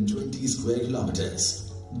 920 square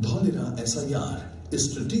kilometers, Dholera SIR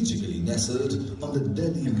is strategically nestled on the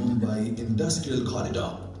Delhi-Mumbai Industrial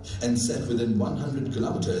Corridor and set within 100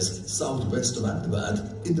 kilometers southwest of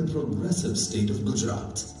Ahmedabad in the progressive state of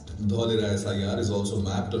Gujarat. Dholera SIR is also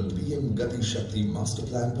mapped on PM Gati Shakti Master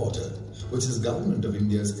Plan Portal, which is Government of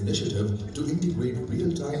India's initiative to integrate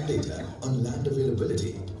real-time data on land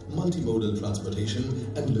availability, multimodal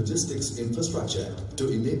transportation and logistics infrastructure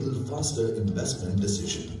to enable faster investment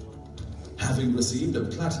decision. Having received a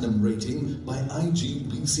platinum rating by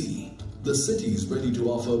IGBC, the city is ready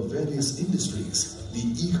to offer various industries the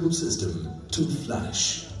ecosystem to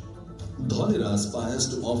flourish. Dholera aspires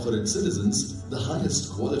to offer its citizens the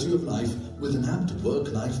highest quality of life with an apt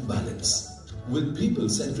work-life balance. With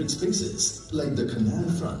people-centric spaces like the canal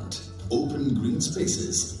front, open green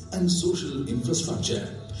spaces and social infrastructure,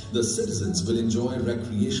 the citizens will enjoy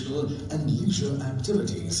recreational and leisure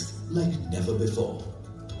activities like never before.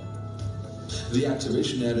 The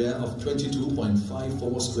activation area of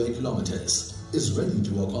 22.54 square kilometers is ready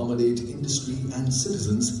to accommodate industry and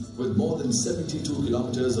citizens with more than 72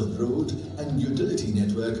 kilometers of road and utility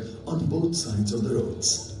network on both sides of the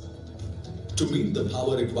roads. To meet the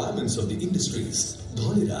power requirements of the industries,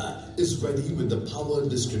 Dholera is ready with the power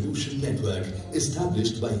distribution network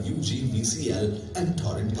established by UGVCL and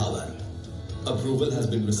Torrent Power. Approval has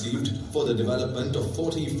been received for the development of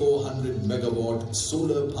 4,400 megawatt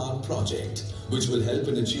solar park project, which will help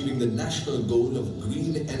in achieving the national goal of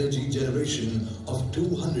green energy generation of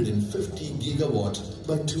 250 gigawatt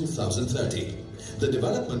by 2030. The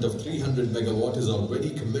development of 300 megawatt is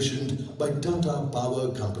already commissioned by Tata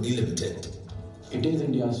Power Company Limited. It is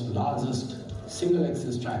India's largest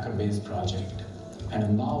single-axis tracker-based project, and a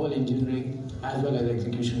marvel engineering as well as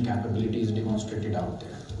execution capability is demonstrated out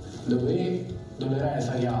there. The way Dholera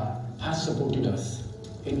SIR has supported us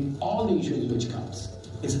in all the issues which comes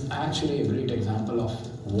is actually a great example of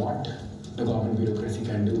what the government bureaucracy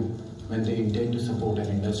can do when they intend to support an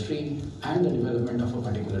industry and the development of a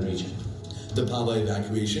particular region. The power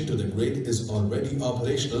evacuation to the grid is already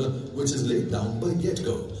operational, which is laid down by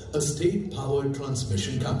GetGo, a state power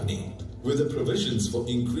transmission company. With the provisions for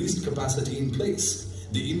increased capacity in place,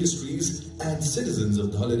 the industries and citizens of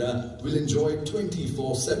Dholera will enjoy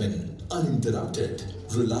 24/7, uninterrupted,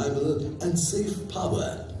 reliable and safe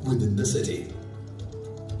power within the city.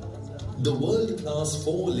 The world-class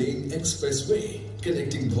 4-lane expressway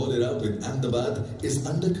connecting Dholera with Ahmedabad is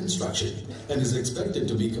under construction and is expected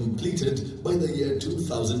to be completed by the year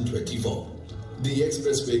 2024. The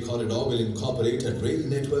expressway corridor will incorporate a rail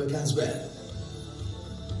network as well.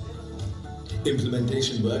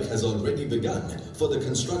 Implementation work has already begun for the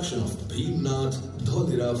construction of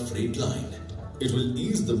Bhimnath-Dholera freight line. It will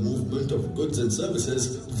ease the movement of goods and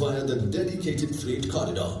services via the dedicated freight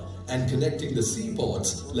corridor and connecting the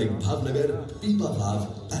seaports like Bhavnagar,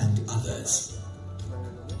 Pipavav and others.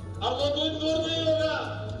 अब वो दूर नहीं होगा।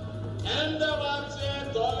 अहमदाबाद से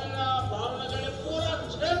धौलेरा, भावनगर पूरा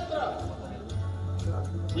क्षेत्र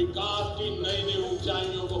विकास की नई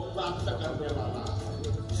ऊंचाइयों को प्राप्त करने वाला।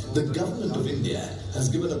 The Government of India has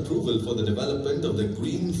given approval for the development of the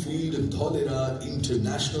Greenfield Dholera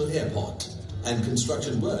International Airport, and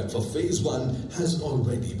construction work for Phase 1 has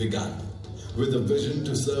already begun. With a vision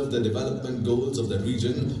to serve the development goals of the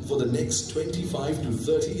region for the next 25 to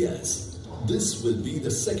 30 years, this will be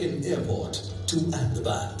the second airport to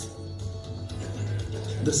Ahmedabad.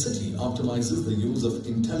 The city optimizes the use of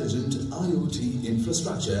intelligent IoT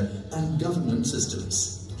infrastructure and governance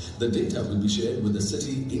systems. The data will be shared with the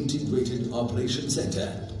City Integrated Operations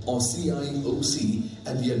Center, or CIOC,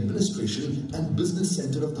 at the Administration and Business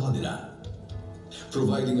Center of Dholera.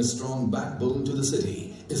 Providing a strong backbone to the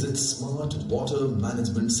city is its smart water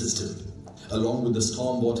management system. Along with the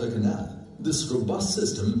stormwater canal, this robust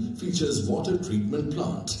system features water treatment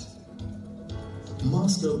plant,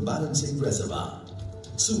 master balancing reservoir,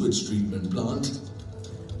 sewage treatment plant,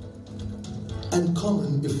 and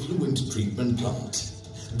common effluent treatment plant.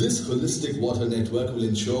 This holistic water network will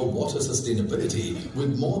ensure water sustainability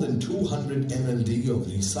with more than 200 MLD of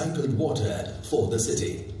recycled water for the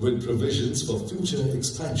city, with provisions for future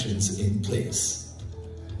expansions in place.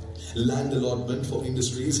 Land allotment for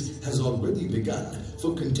industries has already begun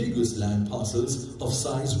for contiguous land parcels of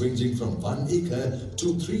size ranging from 1 acre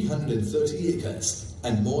to 330 acres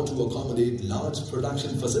and more to accommodate large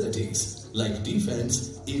production facilities like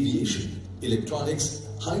defense, aviation, electronics,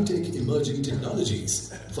 high-tech emerging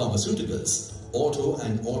technologies, pharmaceuticals, auto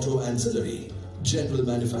and auto ancillary, general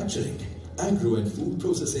manufacturing, agro and food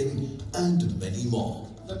processing, and many more.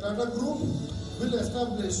 The Tata Group will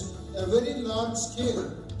establish a very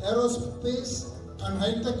large-scale aerospace and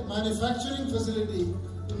high-tech manufacturing facility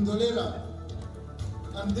in Dholera.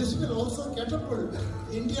 And this will also catapult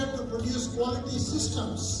India to produce quality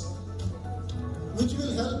systems, which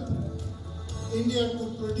will help India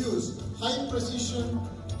to produce high precision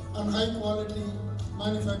and high quality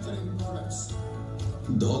manufacturing products.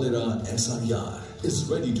 Dholera SIR is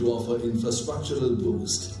ready to offer infrastructural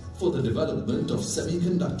boost for the development of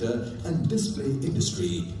semiconductor and display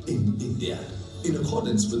industry in India. In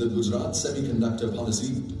accordance with the Gujarat semiconductor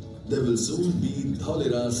policy, there will soon be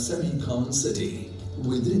Dholera Semicon City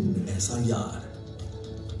within SIR.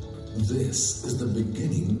 This is the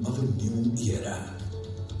beginning of a new era.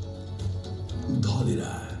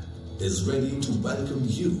 Dholera is ready to welcome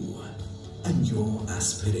you and your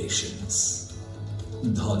aspirations.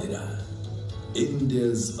 Dholera,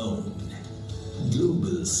 India's own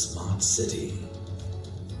global smart city.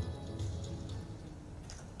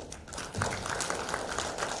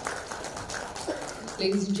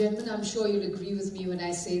 Ladies and gentlemen, I'm sure you'll agree with me when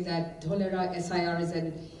I say that Dholera SIR is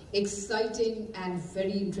an exciting and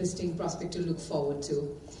very interesting prospect to look forward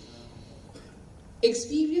to.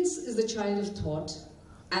 Experience is the child of thought,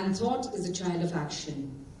 and thought is the child of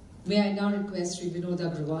action. May I now request Sri Vinod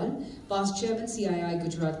Agrawal, past Chairman CII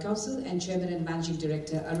Gujarat Council and Chairman and Managing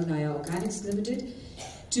Director Ayar Organics Limited,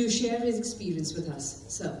 to share his experience with us.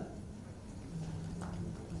 Sir.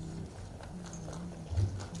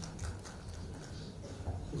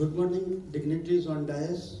 Good morning, dignitaries on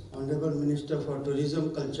dais, Honorable Minister for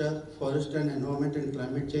Tourism, Culture, Forest and Environment and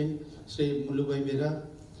Climate Change, Sri Mulu Bera,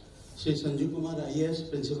 Sri Sanju Kumar IAS,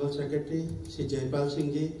 Principal Secretary, Sri Jaipal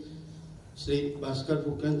Singh Ji, Sri Bhaskar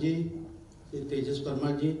Phukan Ji, Sri Tejas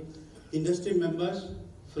Parmar Ji, industry members,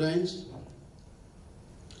 friends.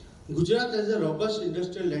 Gujarat has a robust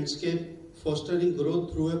industrial landscape, fostering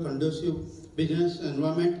growth through a conducive business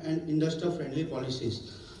environment and industry-friendly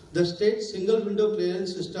policies. The state's single window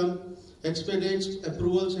clearance system expedites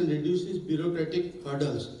approvals and reduces bureaucratic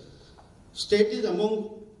hurdles. State is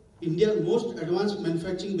among India's most advanced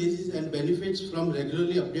manufacturing bases and benefits from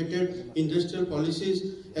regularly updated industrial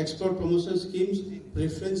policies, export promotion schemes,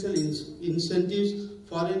 preferential incentives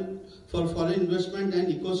for foreign investment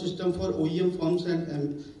and ecosystem for OEM firms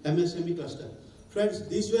and MSME cluster. Friends,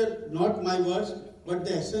 these were not my words, but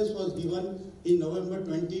the essence was given in November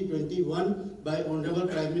 2021 by Honorable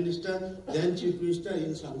Prime Minister, then Chief Minister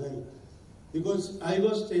in Shanghai. Because I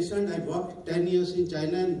was stationed, I worked 10 years in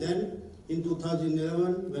China, and then in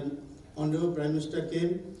 2011, when Honorable Prime Minister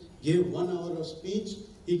came, gave 1 hour of speech.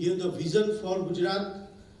 He gave the vision for Gujarat.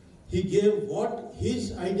 He gave what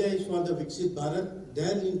his idea is for the Viksit Bharat,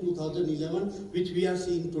 then in 2011, which we are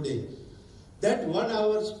seeing today. That 1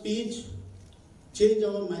 hour speech changed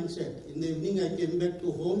our mindset. In the evening, I came back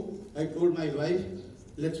to home. I told my wife,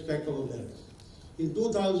 let's pack our bags. In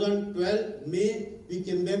 2012, May, we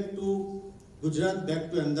came back to Gujarat,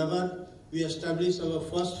 back to Ahmedabad. We established our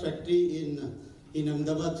first factory in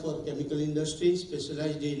Ahmedabad for chemical industry,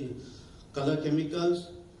 specialized in color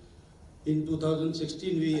chemicals. In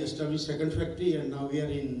 2016, we established second factory, and now we are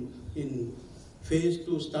in phase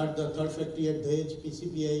to start the third factory at Dahej,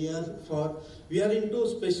 PCP Ayar. We are into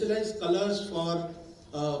specialized colors for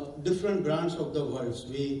different brands of the world.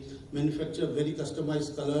 We manufacture very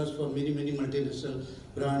customized colors for many multinational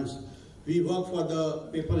brands. We work for the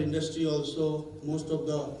paper industry also. Most of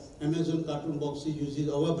the Amazon cartoon boxes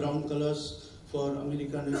uses our brown colors for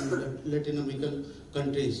American and Latin American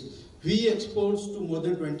countries. We export to more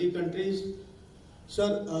than 20 countries.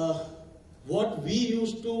 Sir, What we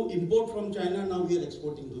used to import from China, now we are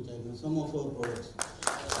exporting to China, some of our products.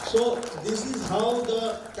 So this is how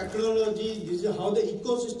the technology, this is how the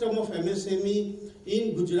ecosystem of MSME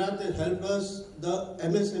in Gujarat has helped us, the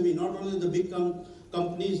MSME, not only the big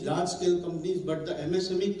companies, large scale companies, but the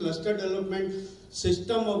MSME cluster development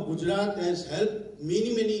system of Gujarat has helped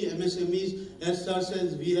many MSMEs. As such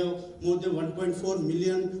as we have more than 1.4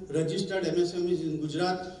 million registered MSMEs in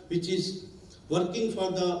Gujarat, which is working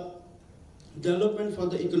for the development for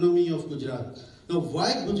the economy of Gujarat. Now,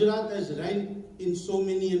 why Gujarat has ranked in so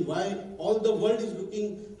many and why all the world is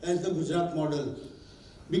looking as the Gujarat model?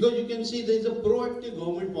 Because you can see there is a proactive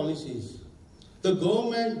government policies. The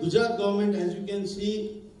government, Gujarat government, as you can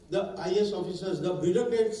see, the IS officers, the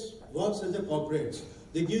bureaucrats works as a corporates.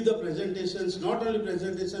 They give the presentations, not only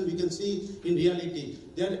presentation, we can see in reality.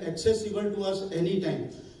 They are accessible to us anytime.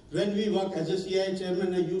 When we work as a CI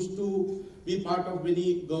chairman, I used to be part of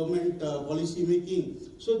many government policy making.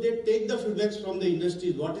 So they take the feedbacks from the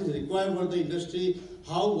industry, what is required for the industry,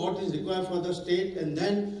 what is required for the state, and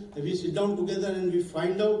then we sit down together and we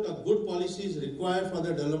find out a good policies required for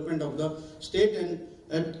the development of the state and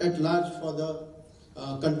at large for the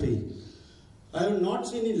country. I have not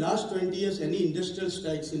seen in last 20 years any industrial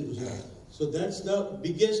strikes in Gujarat. So that's the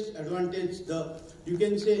biggest advantage. You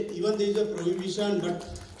can say even there is a prohibition,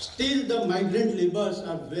 but still the migrant laborers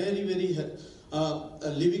are very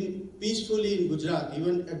living peacefully in Gujarat.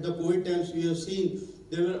 Even at the COVID times we have seen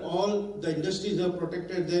the industries have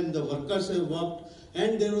protected them, the workers have worked,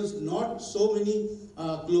 and there was not so many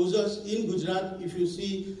closures in Gujarat if you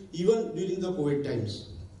see even during the COVID times.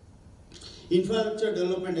 Infrastructure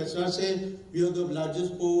development, as I say, we have the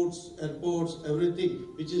largest ports, airports, everything,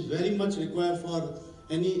 which is very much required for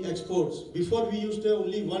any exports. Before we used to have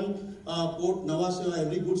only one port, Navaseva,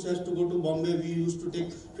 every goods has to go to Bombay. We used to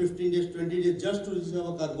take 15 days, 20 days just to receive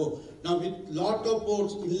a cargo. Now with lot of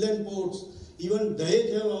ports, inland ports, even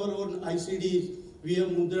Dahej have our own ICDs. We have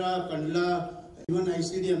Mundra, Kandla, even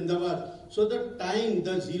ICD Ahmedabad. So the time,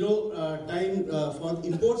 the zero time for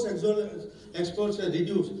imports as well as exports are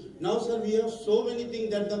reduced. Now, sir, we have so many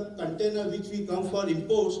things that the container which we come for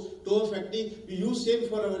imports to a factory, we use same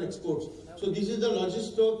for our exports. So this is the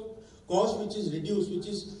logistic cost which is reduced, which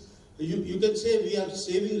is, you can say we are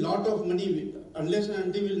saving lot of money. Unless and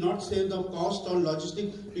until we will not save the cost on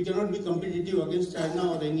logistics, we cannot be competitive against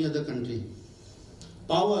China or any other country.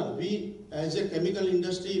 Power, we as a chemical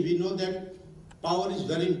industry, we know that power is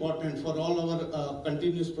very important for all our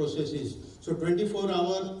continuous processes. So 24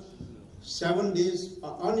 hours, 7 days,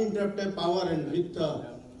 uninterrupted power, and with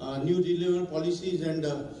new renewable policies and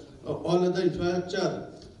all other infrastructure,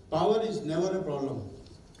 power is never a problem.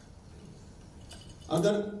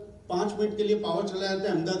 अगर 5 minute के लिए power चला जाता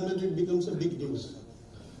है अहमदाबाद में, it becomes a big news.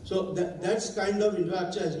 So that's kind of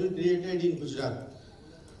infrastructure has been created in Gujarat.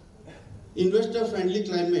 Investor friendly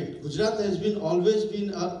climate. Gujarat has always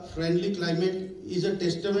been a friendly climate, is a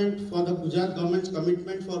testament for the Gujarat government's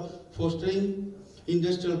commitment for fostering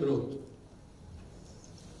industrial growth.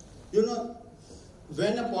 You know,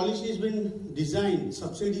 when a policy has been designed,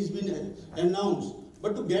 subsidies been announced,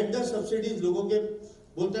 but to get the subsidies, लोगों के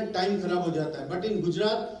बोलते हैं time खराब हो जाता है. But in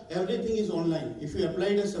Gujarat, everything is online. If you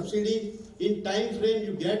applied a subsidy, in time frame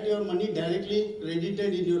you get your money directly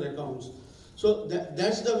credited in your accounts. So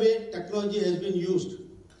that's the way technology has been used.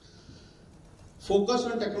 Focus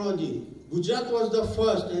on technology. Gujarat was the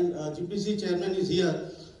first, and GPC chairman is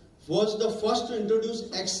here, was the first to introduce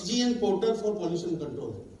XGN portal for pollution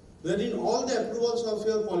control, wherein all the approvals of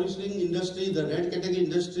your pollution industry, the red category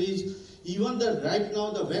industries, even right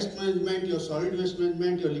now the waste management, your solid waste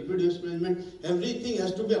management, your liquid waste management, everything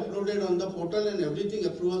has to be uploaded on the portal, and everything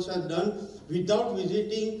approvals are done without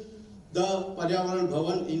visiting the Paryavaran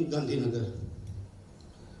Bhavan in Gandhinagar.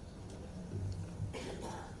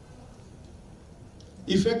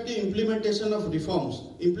 Effective implementation of reforms.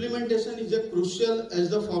 Implementation is as crucial as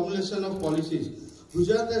the formulation of policies.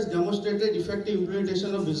 Gujarat has demonstrated effective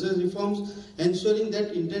implementation of business reforms, ensuring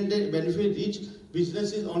that intended benefit reach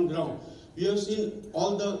businesses on ground. We have seen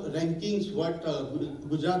all the rankings what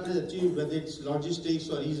Gujarat has achieved, whether it's logistics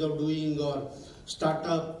or ease of doing or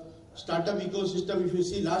startup ecosystem. If you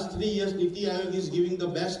see last 3 years, Niti Ayar is giving the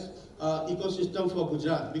best ecosystem for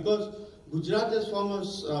Gujarat, because Gujarat has formed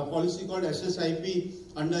a policy called SSIP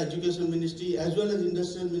under Education Ministry, as well as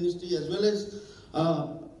Industrial Ministry, as well as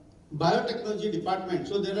Biotechnology Department.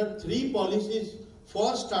 So there are 3 policies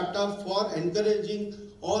for startup, for encouraging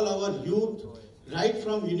all our youth, right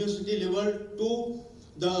from university level to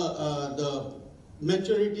the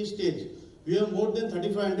maturity stage. We have more than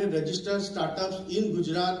 3,500 registered startups in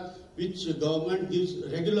Gujarat, which government gives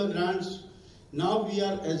regular grants. Now we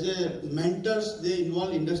are as a mentors, they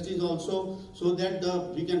involve industries also, so that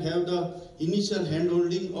we can have the initial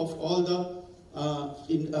handholding of all the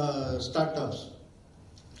startups.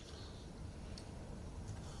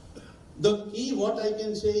 The key, what I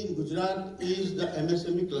can say in Gujarat, is the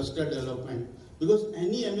MSME cluster development, because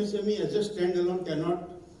any MSME as a standalone cannot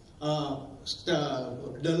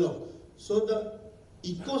develop. So the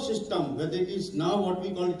ecosystem, whether it is now what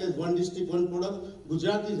we call it as one district, one product,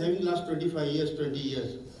 Gujarat is having last 25 years, 20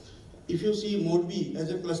 years. If you see Morbi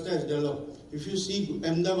as a cluster has developed, if you see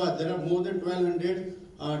Ahmedabad, there are more than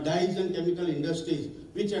 1,200 dyes and chemical industries,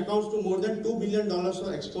 which accounts to more than $2 billion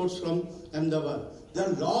of exports from Ahmedabad. There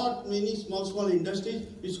are many small industries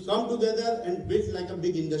which come together and build like a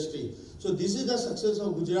big industry. So this is the success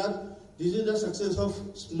of Gujarat. This is the success of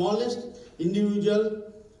smallest individual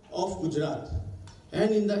of Gujarat.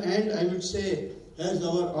 And in the end, I would say, as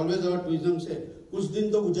always our wisdom say, कुछ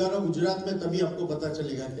दिन तो गुजारो गुजरात में, तभी आपको पता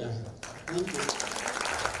चलेगा क्या है. Thank you.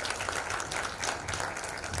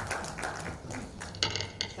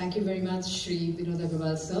 Thank you very much, Shri Vinod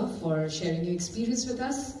Agarwal sir, for sharing your experience with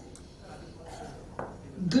us.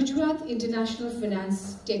 Gujarat International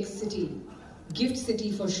Finance Tech City, Gift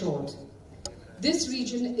City for short. This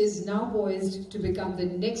region is now poised to become the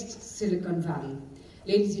next Silicon Valley.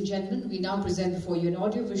 Ladies and gentlemen, we now present before you an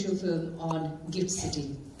audio-visual film on Gift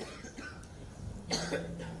City.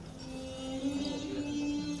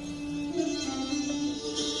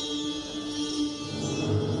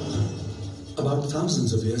 About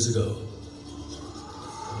thousands of years ago,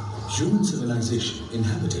 human civilization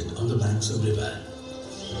inhabited on the banks of river,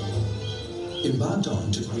 embarked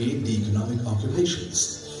on to create the economic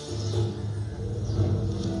occupations.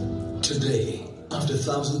 Today, after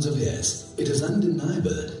thousands of years, it is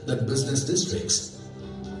undeniable that business districts,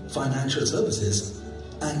 financial services,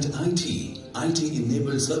 and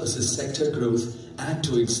IT-enabled services sector growth add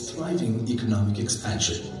to its thriving economic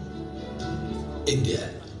expansion. India,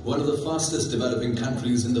 one of the fastest developing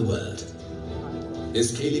countries in the world,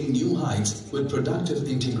 is scaling new heights with productive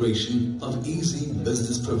integration of easy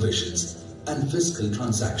business provisions and fiscal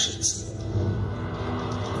transactions.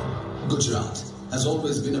 Gujarat has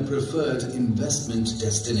always been a preferred investment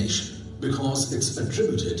destination because it's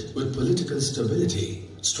attributed with political stability,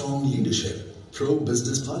 strong leadership,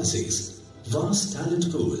 pro-business policies, vast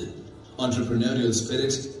talent pool, entrepreneurial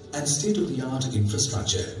spirit, and state-of-the-art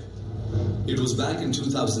infrastructure. It was back in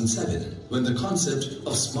 2007 when the concept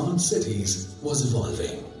of smart cities was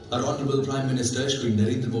evolving. Our Honorable Prime Minister Shri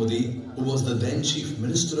Narendra Modi, who was the then Chief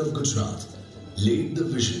Minister of Gujarat, laid the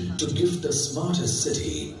vision to gift the smartest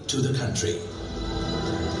city to the country.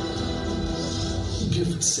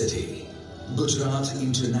 Gift City, Gujarat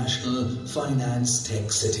International Finance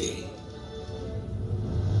Tech City.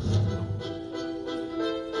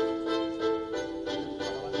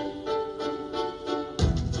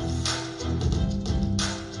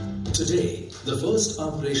 Today, the first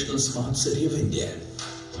operational smart city of India.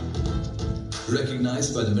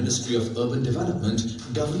 Recognized by the Ministry of Urban Development,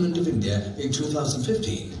 Government of India in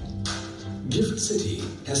 2015. Gift City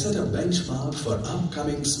has set a benchmark for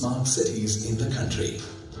upcoming smart cities in the country.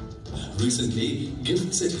 Recently,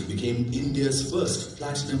 Gift City became India's first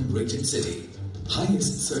platinum-rated city,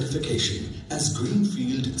 highest certification as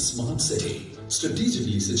Greenfield Smart City,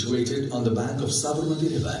 strategically situated on the bank of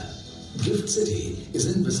Sabarmati River. Gift City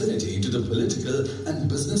is in vicinity to the political and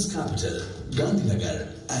business capital, Gandhinagar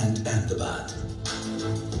and Ahmedabad.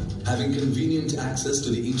 Having convenient access to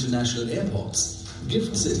the international airports,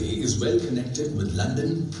 Gift City is well connected with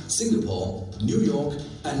London, Singapore, New York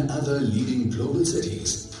and other leading global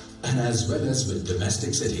cities, and as well as with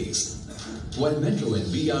domestic cities. While metro and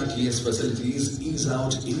BRTS facilities ease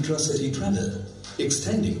out intra-city travel,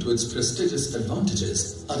 extending to its prestigious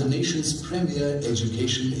advantages are the nation's premier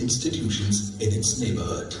education institutions in its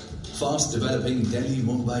neighborhood. Fast developing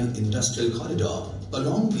Delhi-Mumbai Industrial Corridor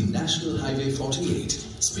along the National Highway 48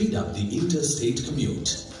 speed up the interstate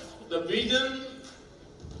commute. The vision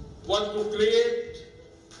was to create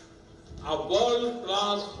a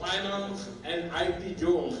world-class finance and IT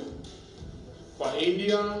zone for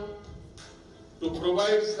India to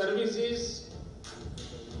provide services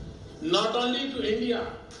not only to India,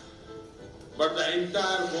 but the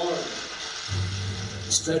entire world.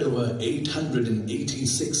 Spread over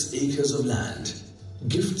 886 acres of land,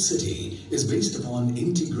 Gift City is based upon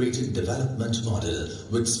integrated development model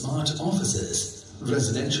with smart offices,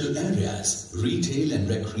 residential areas, retail and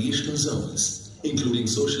recreational zones, including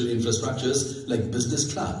social infrastructures like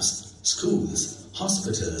business clubs, schools,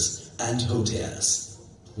 hospitals and hotels.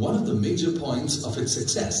 One of the major points of its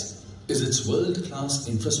success is its world-class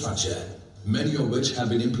infrastructure, many of which have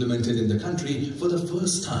been implemented in the country for the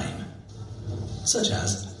first time, such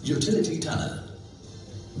as utility tunnel,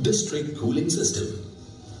 district cooling system,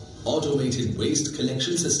 automated waste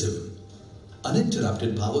collection system,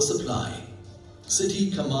 uninterrupted power supply,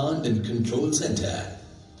 city command and control center,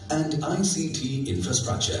 and ICT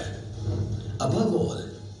infrastructure. Above all,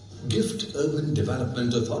 GIFT Urban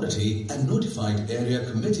Development Authority and Notified Area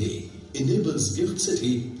Committee enables GIFT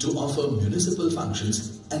City to offer municipal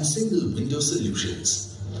functions and single-window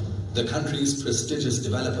solutions. The country's prestigious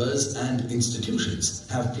developers and institutions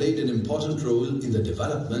have played an important role in the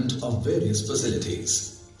development of various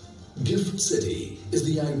facilities. GIFT City is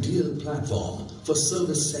the ideal platform for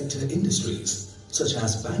service sector industries such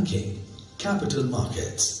as banking, capital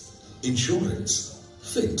markets, insurance,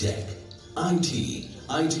 fintech,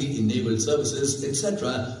 IT-enabled services,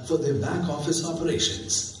 etc. for their back office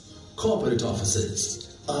operations, corporate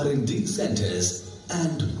offices, R&D centers,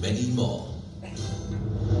 and many more.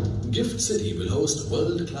 GIFT City will host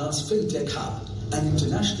world-class fintech hub and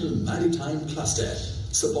international maritime cluster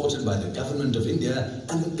supported by the Government of India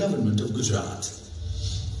and the Government of Gujarat.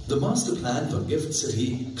 The master plan for GIFT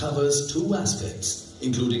City covers two aspects,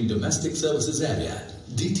 including Domestic Services Area,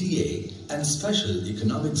 DTA, and Special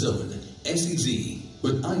Economic Zone, SEZ,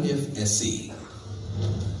 with IFSC.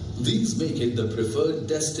 These make it the preferred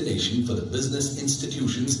destination for the business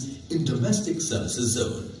institutions in Domestic Services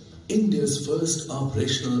Zone. India's first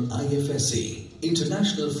operational IFSC,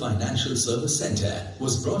 International Financial Service Centre,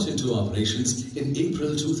 was brought into operations in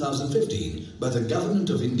April 2015 by the Government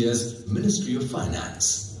of India's Ministry of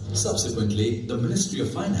Finance. Subsequently, the Ministry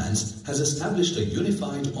of Finance has established a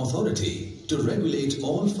unified authority to regulate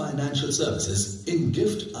all financial services in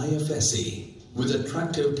GIFT IFSC, with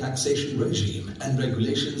attractive taxation regime and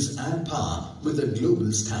regulations at par with the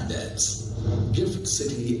global standards. GIFT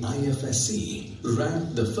City IFSC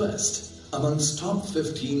ranked the first amongst top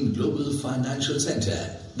 15 global financial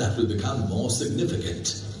centre that will become more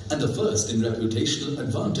significant, and the first in reputational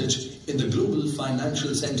advantage in the Global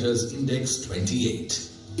Financial Centres Index 28.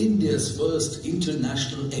 India's first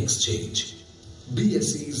international exchange,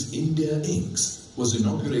 BSE's India Inc., was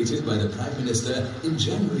inaugurated by the Prime Minister in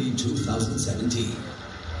January 2017.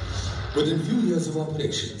 Within few years of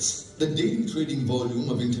operations, the daily trading volume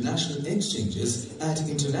of international exchanges at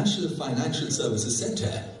International Financial Services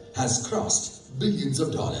Centre has crossed billions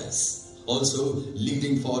of dollars. Also,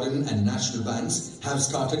 leading foreign and national banks have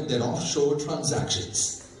started their offshore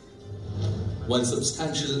transactions, while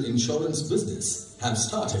substantial insurance business have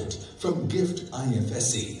started from GIFT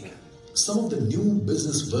IFSC. Some of the new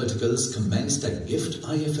business verticals commenced at GIFT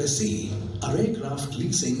IFSC are aircraft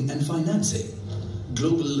leasing and financing,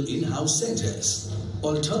 global in-house centers,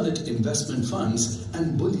 alternate investment funds,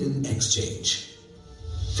 and bullion exchange.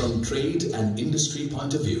 From trade and industry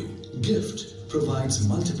point of view, GIFT provides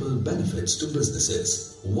multiple benefits to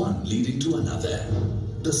businesses, one leading to another.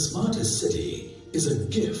 The smartest city is a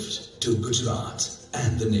gift to Gujarat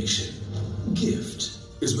and the nation. GIFT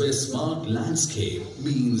is where smart landscape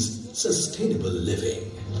means sustainable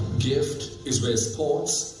living. GIFT is where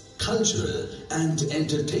sports, cultural and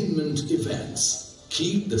entertainment events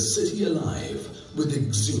keep the city alive with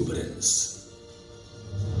exuberance.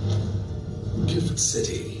 GIFT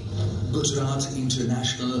City, Gujarat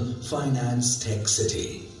International Finance Tech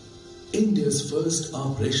City, India's first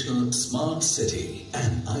operational smart city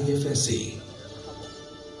and IFSC.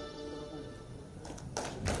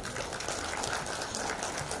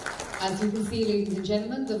 As you can see, ladies and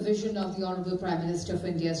gentlemen, the vision of the Honourable Prime Minister of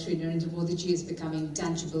India, Sri Narendra Modi ji, is becoming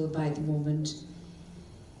tangible by the moment.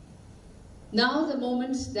 Now the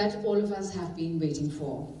moment that all of us have been waiting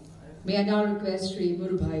for. May I now request Sri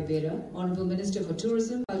Mulu Bera, Honourable Minister for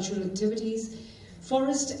Tourism, Cultural Activities,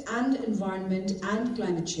 Forest and Environment and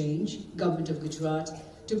Climate Change, Government of Gujarat,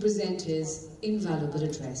 to present his invaluable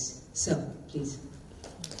address. Sir, please.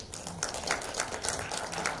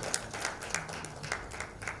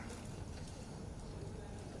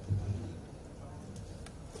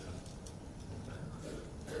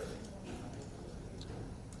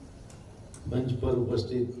 मंच पर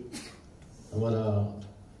उपस्थित हमारा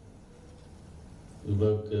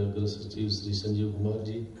विभाग के अग्र सचिव श्री संजीव कुमार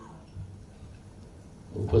जी,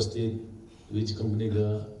 उपस्थित वीज कंपनी का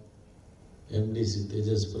एमडी श्री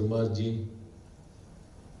तेजस परमार जी,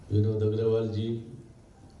 विनोद अग्रवाल जी,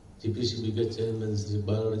 जीपीसीबी के चेयरमैन श्री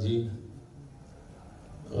बारड़ जी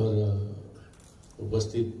और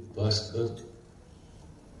उपस्थित भास्कर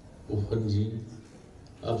उफन जी,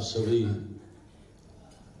 आप सभी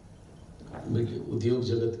उद्योग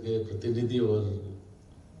जगत के प्रतिनिधि और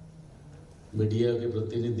मीडिया के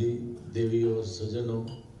प्रतिनिधि, देवी और सज्जनों,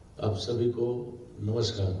 आप सभी को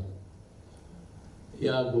नमस्कार।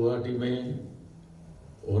 यहाँ गुवाहाटी में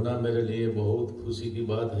होना मेरे लिए बहुत खुशी की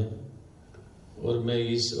बात है और मैं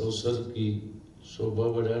इस अवसर की शोभा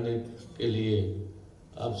बढ़ाने के लिए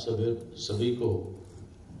आप सभी को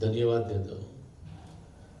धन्यवाद देता हूँ।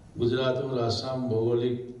 गुजरात और आसाम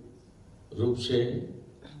भौगोलिक रूप से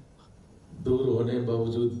दूर होने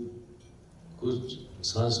बावजूद कुछ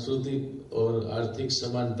सांस्कृतिक और आर्थिक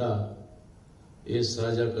समानता ये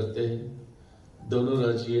साझा करते हैं। दोनों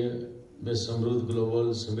राज्य में समृद्ध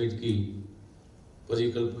ग्लोबल समिट की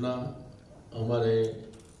परिकल्पना हमारे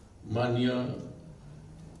माननीय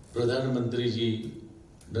प्रधानमंत्री जी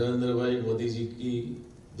नरेंद्र भाई मोदी जी की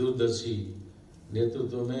दूरदर्शी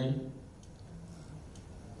नेतृत्व में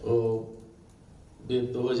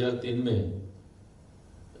 2003 में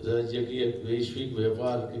राज्य की एक वैश्विक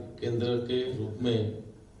व्यापार के केंद्र के रूप में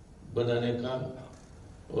बनाने का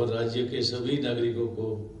और राज्य के सभी नागरिकों को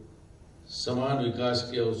समान विकास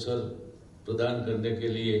के अवसर प्रदान करने के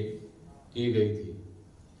लिए की गई थी।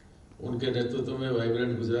 उनके नेतृत्व में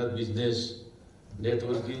vibrant Gujarat business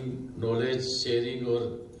networking, knowledge sharing और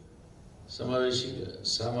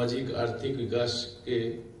सामाजिक आर्थिक विकास के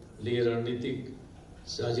लिए रणनीतिक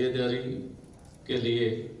साझेदारी के लिए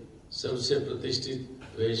सबसे प्रतिष्ठित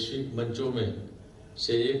वैश्विक मंचों में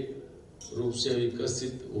से एक रूप से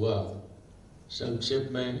विकसित हुआ। संक्षेप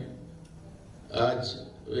में, आज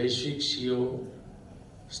वैश्विक सीईओ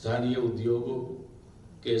स्थानीय उद्योगों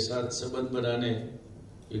के साथ संबंध बनाने,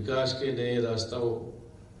 विकास के नए रास्तों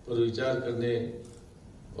पर विचार करने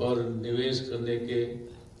और निवेश करने के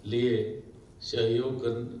लिए सहयोग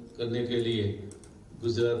करने के लिए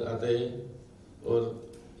गुजरात आते हैं और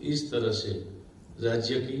इस तरह से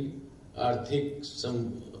राज्य की आर्थिक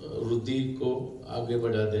समृद्धि को आगे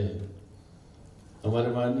बढ़ाते हैं। हमारे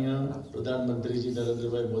माननीय प्रधानमंत्री जी नरेंद्र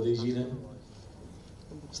भाई मोदी जी ने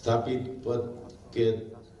स्थापित पद के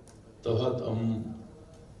तहत हम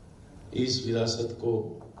इस विरासत को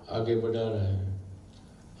आगे बढ़ा रहे हैं।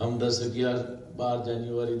 हम 10-11-12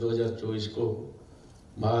 जनवरी 2024 को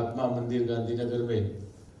महात्मा मंदिर गांधीनगर में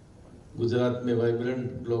गुजरात में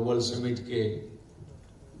वाइब्रेंट ग्लोबल समिट के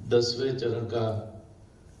 10वें चरण का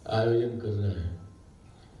आयोजन कर रहे हैं।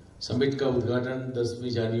 समिट का उद्घाटन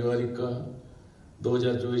 10वीं जनवरी का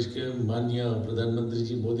 2024 के माननीय प्रधानमंत्री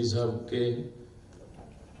जी मोदी साहब के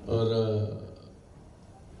और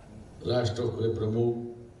राष्ट्रों के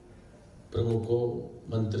प्रमुखों,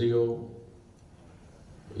 मंत्रियों,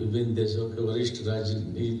 विभिन्न देशों के वरिष्ठ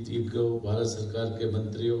राजनीतिज्ञों, भारत सरकार के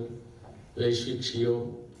मंत्रियों, वैश्विक सीईओ,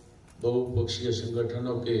 बहुपक्षीय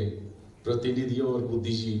संगठनों के प्रतिनिधियों और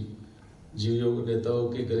बुद्धिजीवियों नेताओं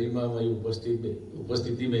के गरिमामयी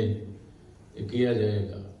उपस्थिति में किया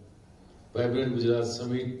जाएगा। वाइब्रेंट गुजरात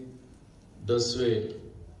समिट 10वें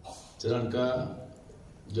चरण का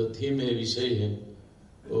जो थीम है, विषय है,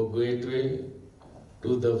 वो गेटवे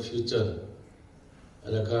टू द फ्यूचर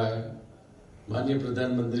रखा है। माननीय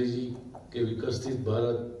प्रधानमंत्री जी के विकसित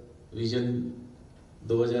भारत विजन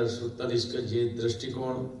 2047 के जे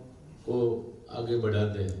दृष्टिकोण को आगे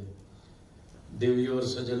बढ़ाते हैं। देवियों और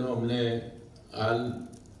सज्जनों, हमने हाल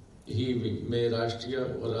ही में राष्ट्रीय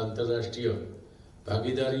और अंतर्राष्ट्रीय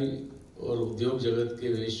भागीदारी और उद्योग जगत के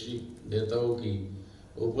वैश्विक नेताओं की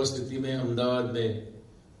उपस्थिति में अहमदाबाद में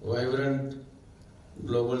वाइब्रेंट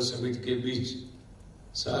ग्लोबल समिट के बीच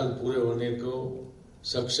साल पूरे होने को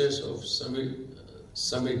सक्सेस ऑफ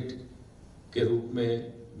समिट के रूप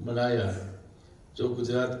में मनाया, जो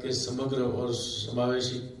गुजरात के समग्र और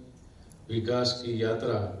समावेशी विकास की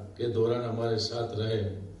यात्रा के दौरान हमारे साथ रहे।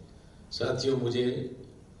 साथियों, मुझे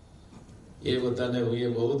ये बताने हुए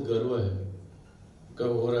बहुत गर्व है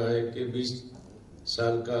कब हो रहा है कि 20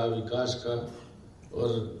 साल का विकास का और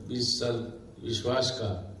 20 साल विश्वास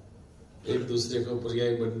का एक दूसरे को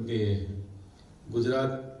पर्याय बन गए हैं।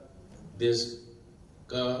 गुजरात देश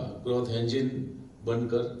का ग्रोथ इंजन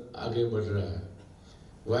बनकर आगे बढ़ रहा है।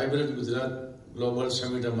 वाइब्रेंट गुजरात ग्लोबल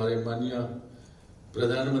समिट हमारे माननीय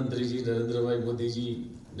प्रधानमंत्री जी नरेंद्र भाई मोदी जी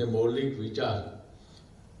ने मौलिक विचार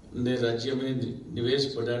ने राज्य में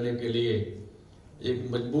निवेश बढ़ाने के लिए एक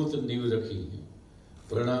मजबूत नींव रखी है।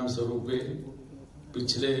 परिणाम स्वरूप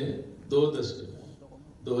पिछले 2 दशक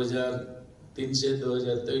 2003 से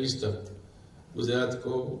 2023 तक गुजरात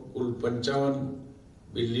को कुल 55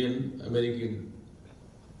 बिलियन अमेरिकी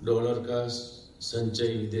डॉलर का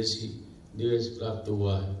संचयी विदेशी निवेश प्राप्त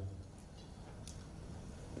हुआ है।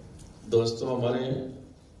 दोस्तों, हमारे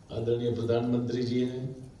आदरणीय प्रधानमंत्री जी ने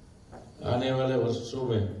आने वाले वर्षों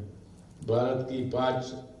में भारत की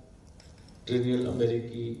 5 ट्रिलियन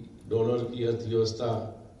अमेरिकी डॉलर की अर्थव्यवस्था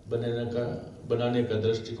बनाने का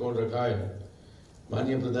दृष्टिकोण रखा है।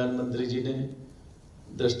 माननीय प्रधानमंत्री जी ने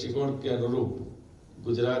दृष्टिकोण के अनुरूप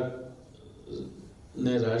गुजरात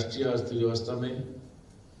ने राष्ट्रीय अर्थव्यवस्था में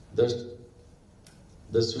 10%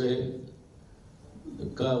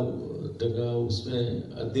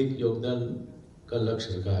 उसमें अधिक योगदान का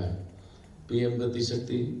लक्ष्य रखा है। पीएम गति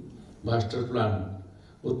शक्ति मास्टर प्लान,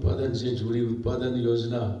 उत्पादन से जुड़ी उत्पादन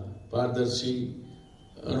योजना, पारदर्शी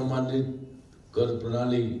अनुमानित कर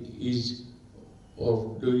प्रणाली, ईज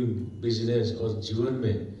ऑफ डूइंग बिजनेस और जीवन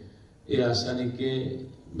में ये आसानी के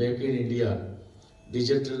make in India,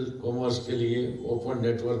 digital commerce के लिए ओपन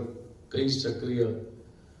नेटवर्क, कई सक्रिय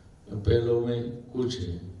पहलों में कुछ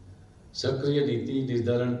है। सक्रिय नीति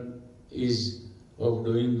निर्धारण, ईज ऑफ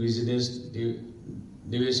डूइंग बिजनेस,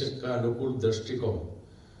 निवेशक का अनुकूल दृष्टिकोण,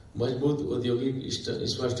 मजबूत औद्योगिक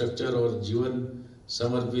इंफ्रास्ट्रक्चर और जीवन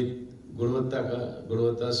समर्पित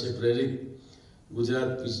गुणवत्ता से प्रेरित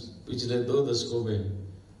गुजरात पिछले 2 दशकों में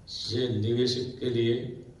से निवेशक के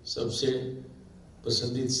लिए सबसे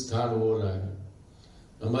पसंदीदा स्थान हो रहा है।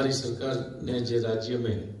 हमारी सरकार ने जो राज्य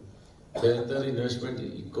में बेहतर इन्वेस्टमेंट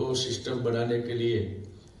इकोसिस्टम बनाने के लिए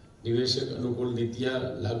निवेशक अनुकूल नीतियां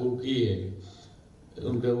लागू की है,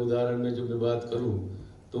 उनके उदाहरण में जो मैं बात करूं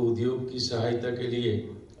तो उद्योग की सहायता के लिए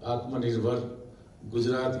आत्मनिर्भर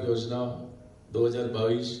गुजरात योजना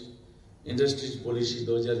 2022, industries policy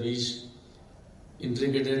 2020,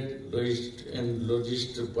 integrated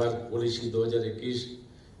logistic park policy 2021,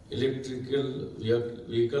 electrical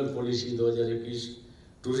vehicle policy 2021,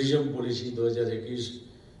 tourism policy 2021,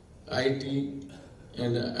 IT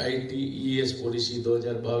and ITES policy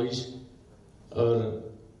 2022 और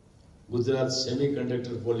गुजरात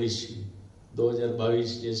सेमीकंडक्टर पॉलिसी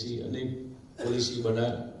 2022 जैसी अनेक पॉलिसी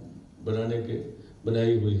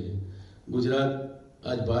बनाई हुई है। गुजरात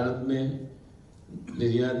आज भारत में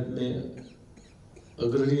निर्यात में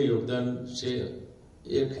अग्रणीय योगदान से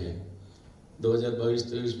एक है।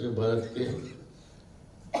 2022-23 में भारत के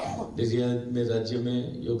निर्यात में राज्य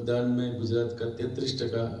में योगदान में गुजरात का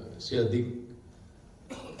 33% से अधिक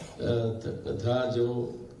था, जो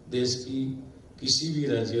देश की किसी भी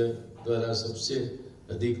राज्य द्वारा सबसे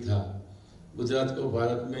अधिक था। गुजरात को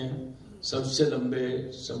भारत में सबसे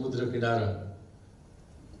लंबे समुद्र किनारा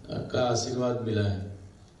का आशीर्वाद मिला है।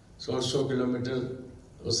 100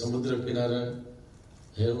 किलोमीटर समुद्र किनारा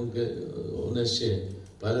है उनके होने से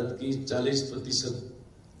भारत की 40%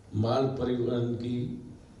 माल परिवहन की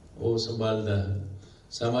वो संभालता है।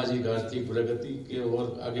 सामाजिक आर्थिक प्रगति के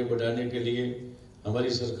ओर आगे बढ़ाने के लिए हमारी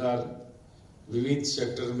सरकार विविध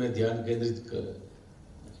सेक्टर में ध्यान केंद्रित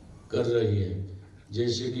कर रही है,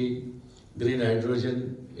 जैसे कि green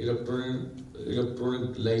hydrogen,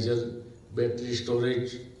 इलेक्ट्रोनिकलाइजर, battery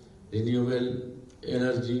storage, renewable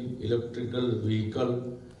energy, electrical vehicle,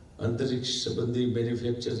 अंतरिक्ष संबंधी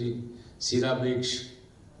manufacturing, ceramics,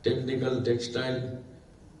 technical textile,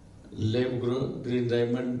 lab green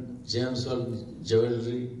diamond, James और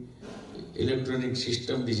ज्वेलरी, इलेक्ट्रॉनिक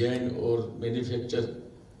सिस्टम डिजाइन और मैन्युफैक्चर,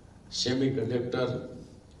 सेमीकंडक्टर,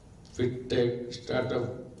 फिटटेक, स्टार्टअप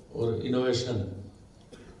और इनोवेशन।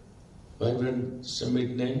 वाइब्रेंट समिट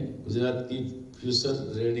ने गुजरात की फ्यूचर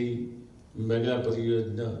रेडी मेगा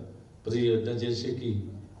परियोजना जैसे कि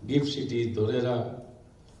गिफ्ट सिटी धोलेरा,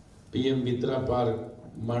 पीएम मित्रा पार्क,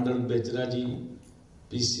 मांडल बेचराजी,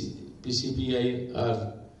 पीसीपीआईआर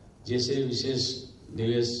जैसे विशेष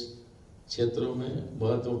निवेश क्षेत्रों में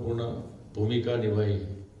महत्वपूर्ण भूमिका निभाई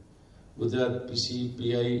है। गुजरात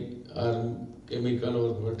पीसीपीआईआर केमिकल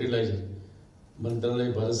और फर्टिलाइजर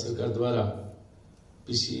मंत्रालय भारत सरकार द्वारा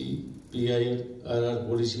पीसीपीआईआर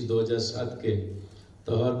पॉलिसी 2007 के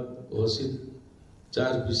तहत घोषित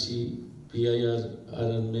 4 पीसीपीआईआर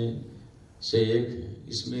में से एक है।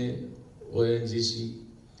 इसमें ओएनजीसी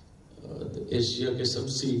एशिया के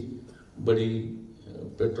सबसे बड़ी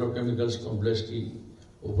पेट्रोकेमिकल्स कॉम्प्लेक्स की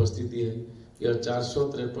उपस्थिति है। यह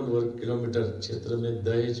 453 वर्ग किलोमीटर क्षेत्र में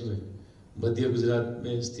दहेज में मध्य गुजरात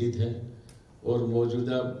में स्थित है और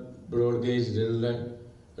मौजूदा ब्रॉडगेज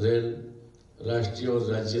रेल, राष्ट्रीय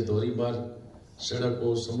और राज्य धोरी मार्ग,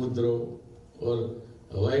 सड़कों, समुद्रों और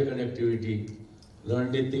हवाई कनेक्टिविटी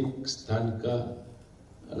रणनीतिक स्थान का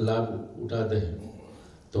लाभ उठाते हैं।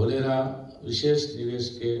 धोलेरा विशेष निवेश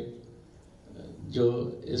के जो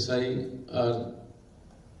SIR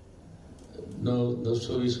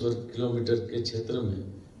 920 वर्ग किलोमीटर के क्षेत्र में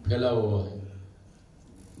फैला हुआ है।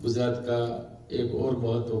 गुजरात का एक और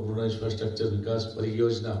महत्वपूर्ण इंफ्रास्ट्रक्चर विकास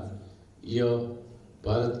परियोजना, यह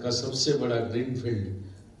भारत का सबसे बड़ा ग्रीनफील्ड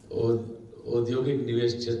औद्योगिक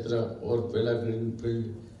निवेश क्षेत्र और पहला ग्रीनफील्ड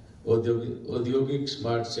औद्योगिक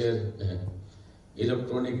स्मार्ट शहर है।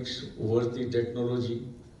 इलेक्ट्रॉनिक्स उभरती टेक्नोलॉजी,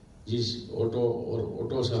 जिस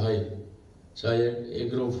ऑटो सहायक,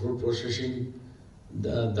 एग्रो फूड प्रोसेसिंग,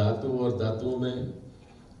 धातु और धातुओं में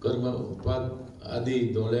कर्म उत्पाद आदि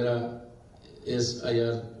धोलेरा एस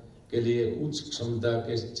आईआर के लिए उच्च क्षमता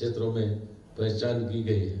के क्षेत्रों में पहचान की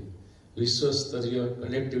गई है। विश्व स्तरीय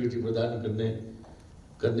कनेक्टिविटी प्रदान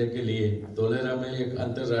करने के लिए धोलेरा में एक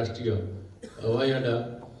अंतर्राष्ट्रीय हवाई अड्डा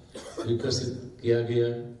विकसित किया गया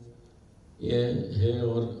है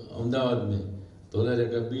और अहमदाबाद में धोलेरा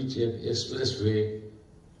के बीच एक एक्सप्रेस वे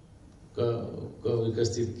का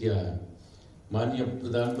विकसित किया है। माननीय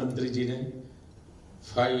प्रधानमंत्री जी ने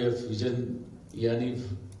 5F विजन यानी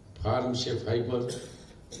फार्म से फाइबर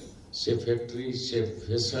से फैक्ट्री से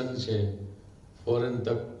फैशन से फॉरेन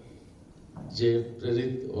तक जे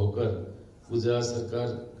प्रेरित होकर गुजरात सरकार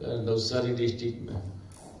का नवसारी डिस्ट्रिक्ट में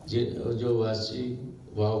जो वासी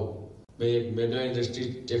वाव में एक मेगा इंडस्ट्री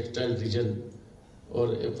टेक्सटाइल रीजन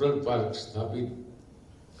और एपरल पार्क स्थापित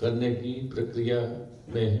करने की प्रक्रिया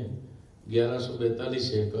में है।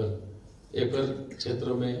 1142 एकड़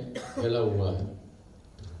क्षेत्रों में फैला हुआ है।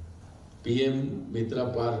 पीएम मित्रा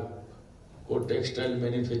पार्क को टेक्सटाइल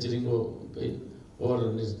मैन्युफैक्चरिंग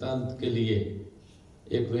और निष्णात के लिए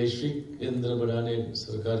एक वैश्विक केंद्र बनाने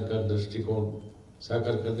सरकार का दृष्टिकोण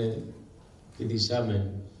साकार करने की दिशा में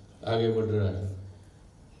आगे बढ़ रहा है।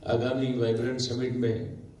 आगामी वाइब्रेंट समिट में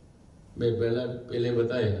मैं पहले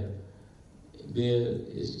बताया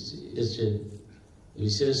इस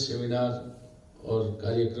विशेष सेमिनार और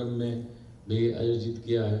कार्यक्रम में भी आयोजित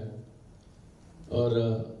किया है और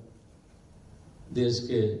देश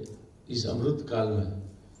के इस अमृत काल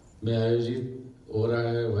में आयोजित हो रहा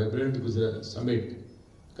है वाइब्रेंट गुजरात समिट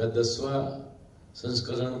का 10वां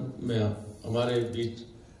संस्करण में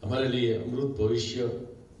हमारे लिए अमृत भविष्य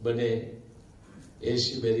बने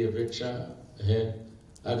ऐसी मेरी अपेक्षा है।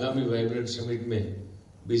 आगामी वाइब्रेंट समिट में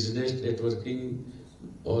बिजनेस नेटवर्किंग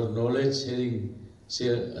और नॉलेज शेयरिंग से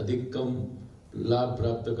अधिकतम लाभ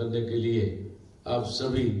प्राप्त करने के लिए आप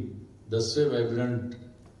सभी 10वें वाइब्रेंट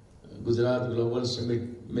गुजरात ग्लोबल समिट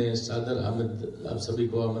में आप सभी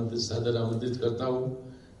को सादर आमंत्रित करता हूँ।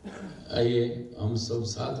 आइए हम सब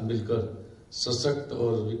साथ मिलकर सशक्त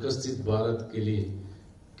और विकसित भारत के लिए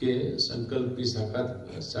के संकल्प की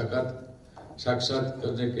साक्षात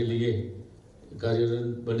करने के लिए कार्यरत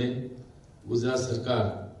बने। गुजरात सरकार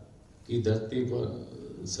की धरती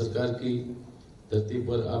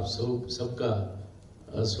पर आप सबका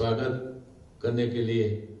स्वागत करने के लिए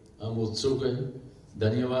हम उत्सुक हैं।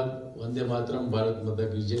 धन्यवाद। वंदे मातरम। भारत माता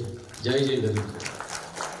की जय। जय जय गरीब।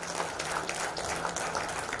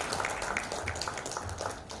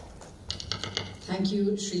 Thank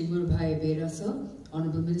you, Shri Murubhai Bera, sir.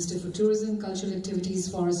 Honorable Minister for Tourism, Cultural Activities,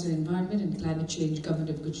 Forest and Environment and Climate Change, Government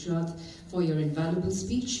of Gujarat, for your invaluable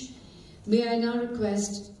speech. May I now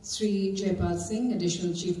request Sri Jaipal Singh,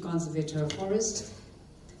 Additional Chief Conservator of Forest,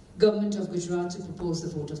 Government of Gujarat, to propose the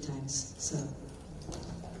vote of thanks. Sir.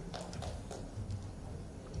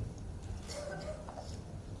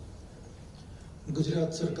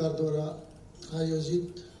 Gujarat सरकार द्वारा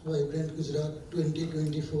आयोजित vibrant Gujarat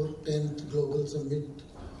 2024 10th global summit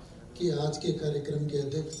की आज के कार्यक्रम के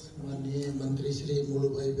अध्यक्ष माननीय मंत्री श्री मुलू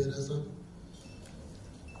भाई बेरा साहब,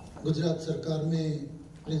 गुजरात सरकार में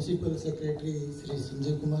प्रिंसिपल सेक्रेटरी श्री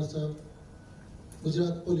संजय कुमार साहब,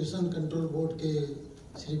 गुजरात पोल्यूशन कंट्रोल बोर्ड के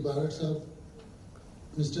श्री बारट साहब,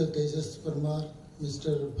 मिस्टर तेजस परमार,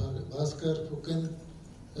 मिस्टर भास्कर फुकन,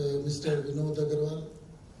 मिस्टर विनोद अग्रवाल,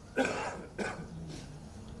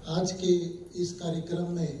 आज के इस कार्यक्रम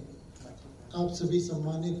में आप सभी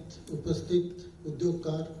सम्मानित उपस्थित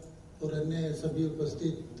उद्योगकार और अन्य सभी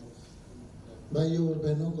उपस्थित भाइयों और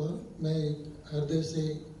बहनों का मैं हृदय से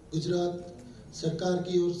गुजरात सरकार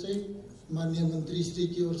की ओर से, माननीय मंत्री श्री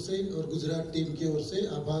की ओर से और गुजरात टीम की ओर से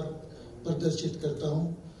आभार प्रदर्शित करता हूं।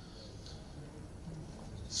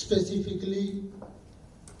 स्पेसिफिकली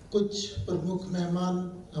कुछ प्रमुख मेहमान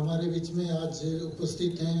हमारे बीच में आज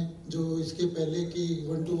उपस्थित हैं जो इसके पहले की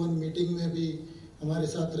 1-to-1 मीटिंग में भी हमारे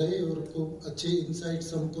साथ रहे और खूब अच्छे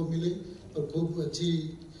इंसाइट्स हमको मिले और खूब अच्छी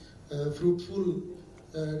फ्रूटफुल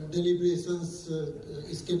डेलिब्रेशंस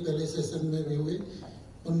इसके पहले सेशन में भी हुए।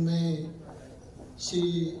 उनमें श्री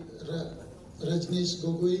रजनीश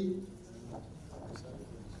गोगोई,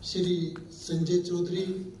 श्री संजय चौधरी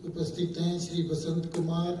उपस्थित हैं, Shri Basant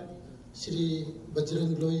Kumar, Shri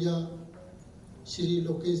Bajrang Lohia, Shri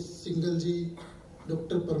Lokesh single ji,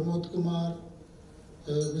 doctor Pramod Kumar,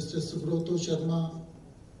 mister Subroto Sharma,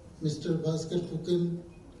 mister Bhaskar Phukan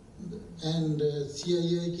and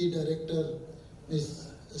CII की डायरेक्टर मिस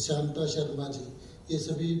शांता शर्मा जी, ये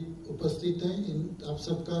सभी उपस्थित हैं। आप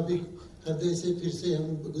सबका भी हृदय से फिर से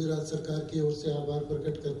हम गुजरात सरकार की ओर से आभार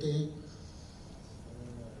प्रकट करते हैं।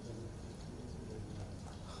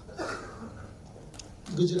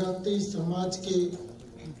 गुजराती समाज के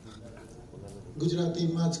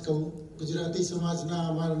ગુજરાતીમાં જ કહું. ગુજરાતી સમાજના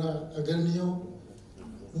અમારા અગ્રણીઓ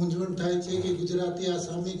મૂંઝવણ થાય છે કે ગુજરાતી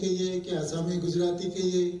આસામી કહીએ કે આસામી ગુજરાતી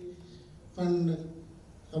કહીએ, પણ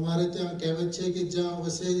અમારે ત્યાં કહેવત છે કે જ્યાં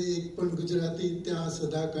વસે એક પણ ગુજરાતી ત્યાં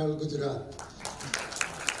સદાકાળ ગુજરાત.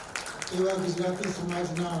 એવા ગુજરાતી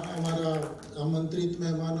સમાજના અમારા આમંત્રિત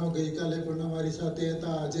મહેમાનો ગઈકાલે પણ અમારી સાથે હતા,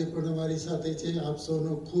 આજે પણ અમારી સાથે છે. આપ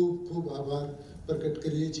સૌનો ખૂબ ખૂબ આભાર प्रकट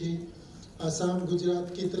करिए છીએ. आसाम गुजरात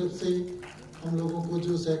की तरफ से हम लोगों को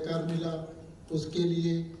जो सहकार मिला उसके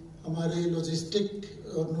लिए हमारे लॉजिस्टिक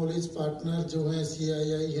और नॉलेज पार्टनर जो हैं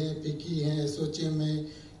CII हैं, पिकी हैं, एसोचेम हैं,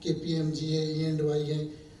 KPMG है, E&Y है,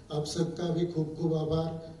 आप सबका भी खूब खूब आभार.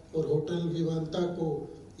 और होटल विवांता को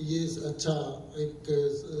ये अच्छा एक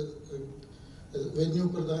वेन्यू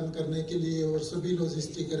प्रदान करने के लिए और सभी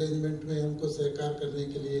लॉजिस्टिक अरेंजमेंट में हमको सहकार करने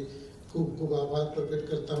के लिए खूब खूब आभार प्रकट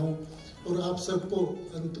करता हूँ. और आप सबको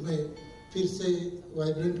अंत में फिर से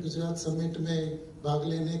वाइब्रेंट गुजरात समिट में भाग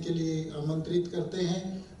लेने के लिए आमंत्रित करते हैं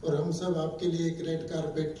और हम सब आपके लिए एक रेड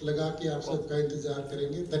कारपेट लगा के आप सबका इंतजार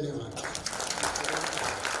करेंगे. धन्यवाद.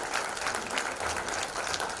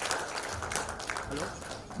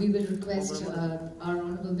 We will request our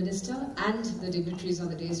Honourable Minister and the dignitaries on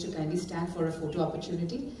the dais to kindly stand for a photo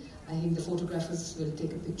opportunity. I think the photographers will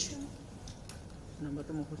take a picture.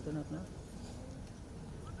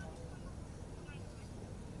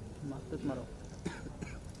 Master मारो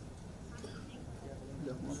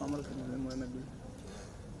देखो कमल करने में मैं भी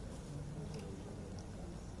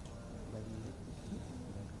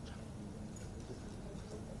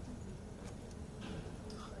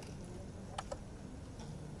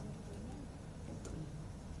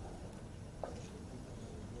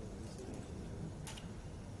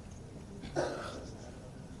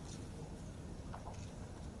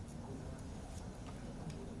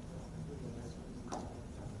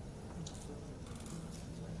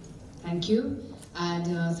Thank you, and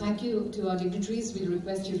thank you to our dignitaries. We'll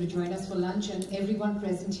request you to join us for lunch, and everyone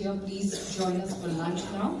present here, please join us for lunch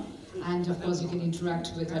now. And of course, you can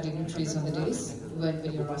interact with our dignitaries on the dais when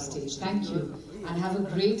you're on stage. Thank you, and have a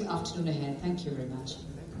great afternoon ahead. Thank you very much.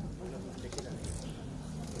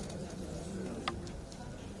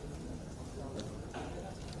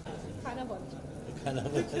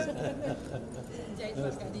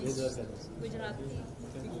 Gujarati.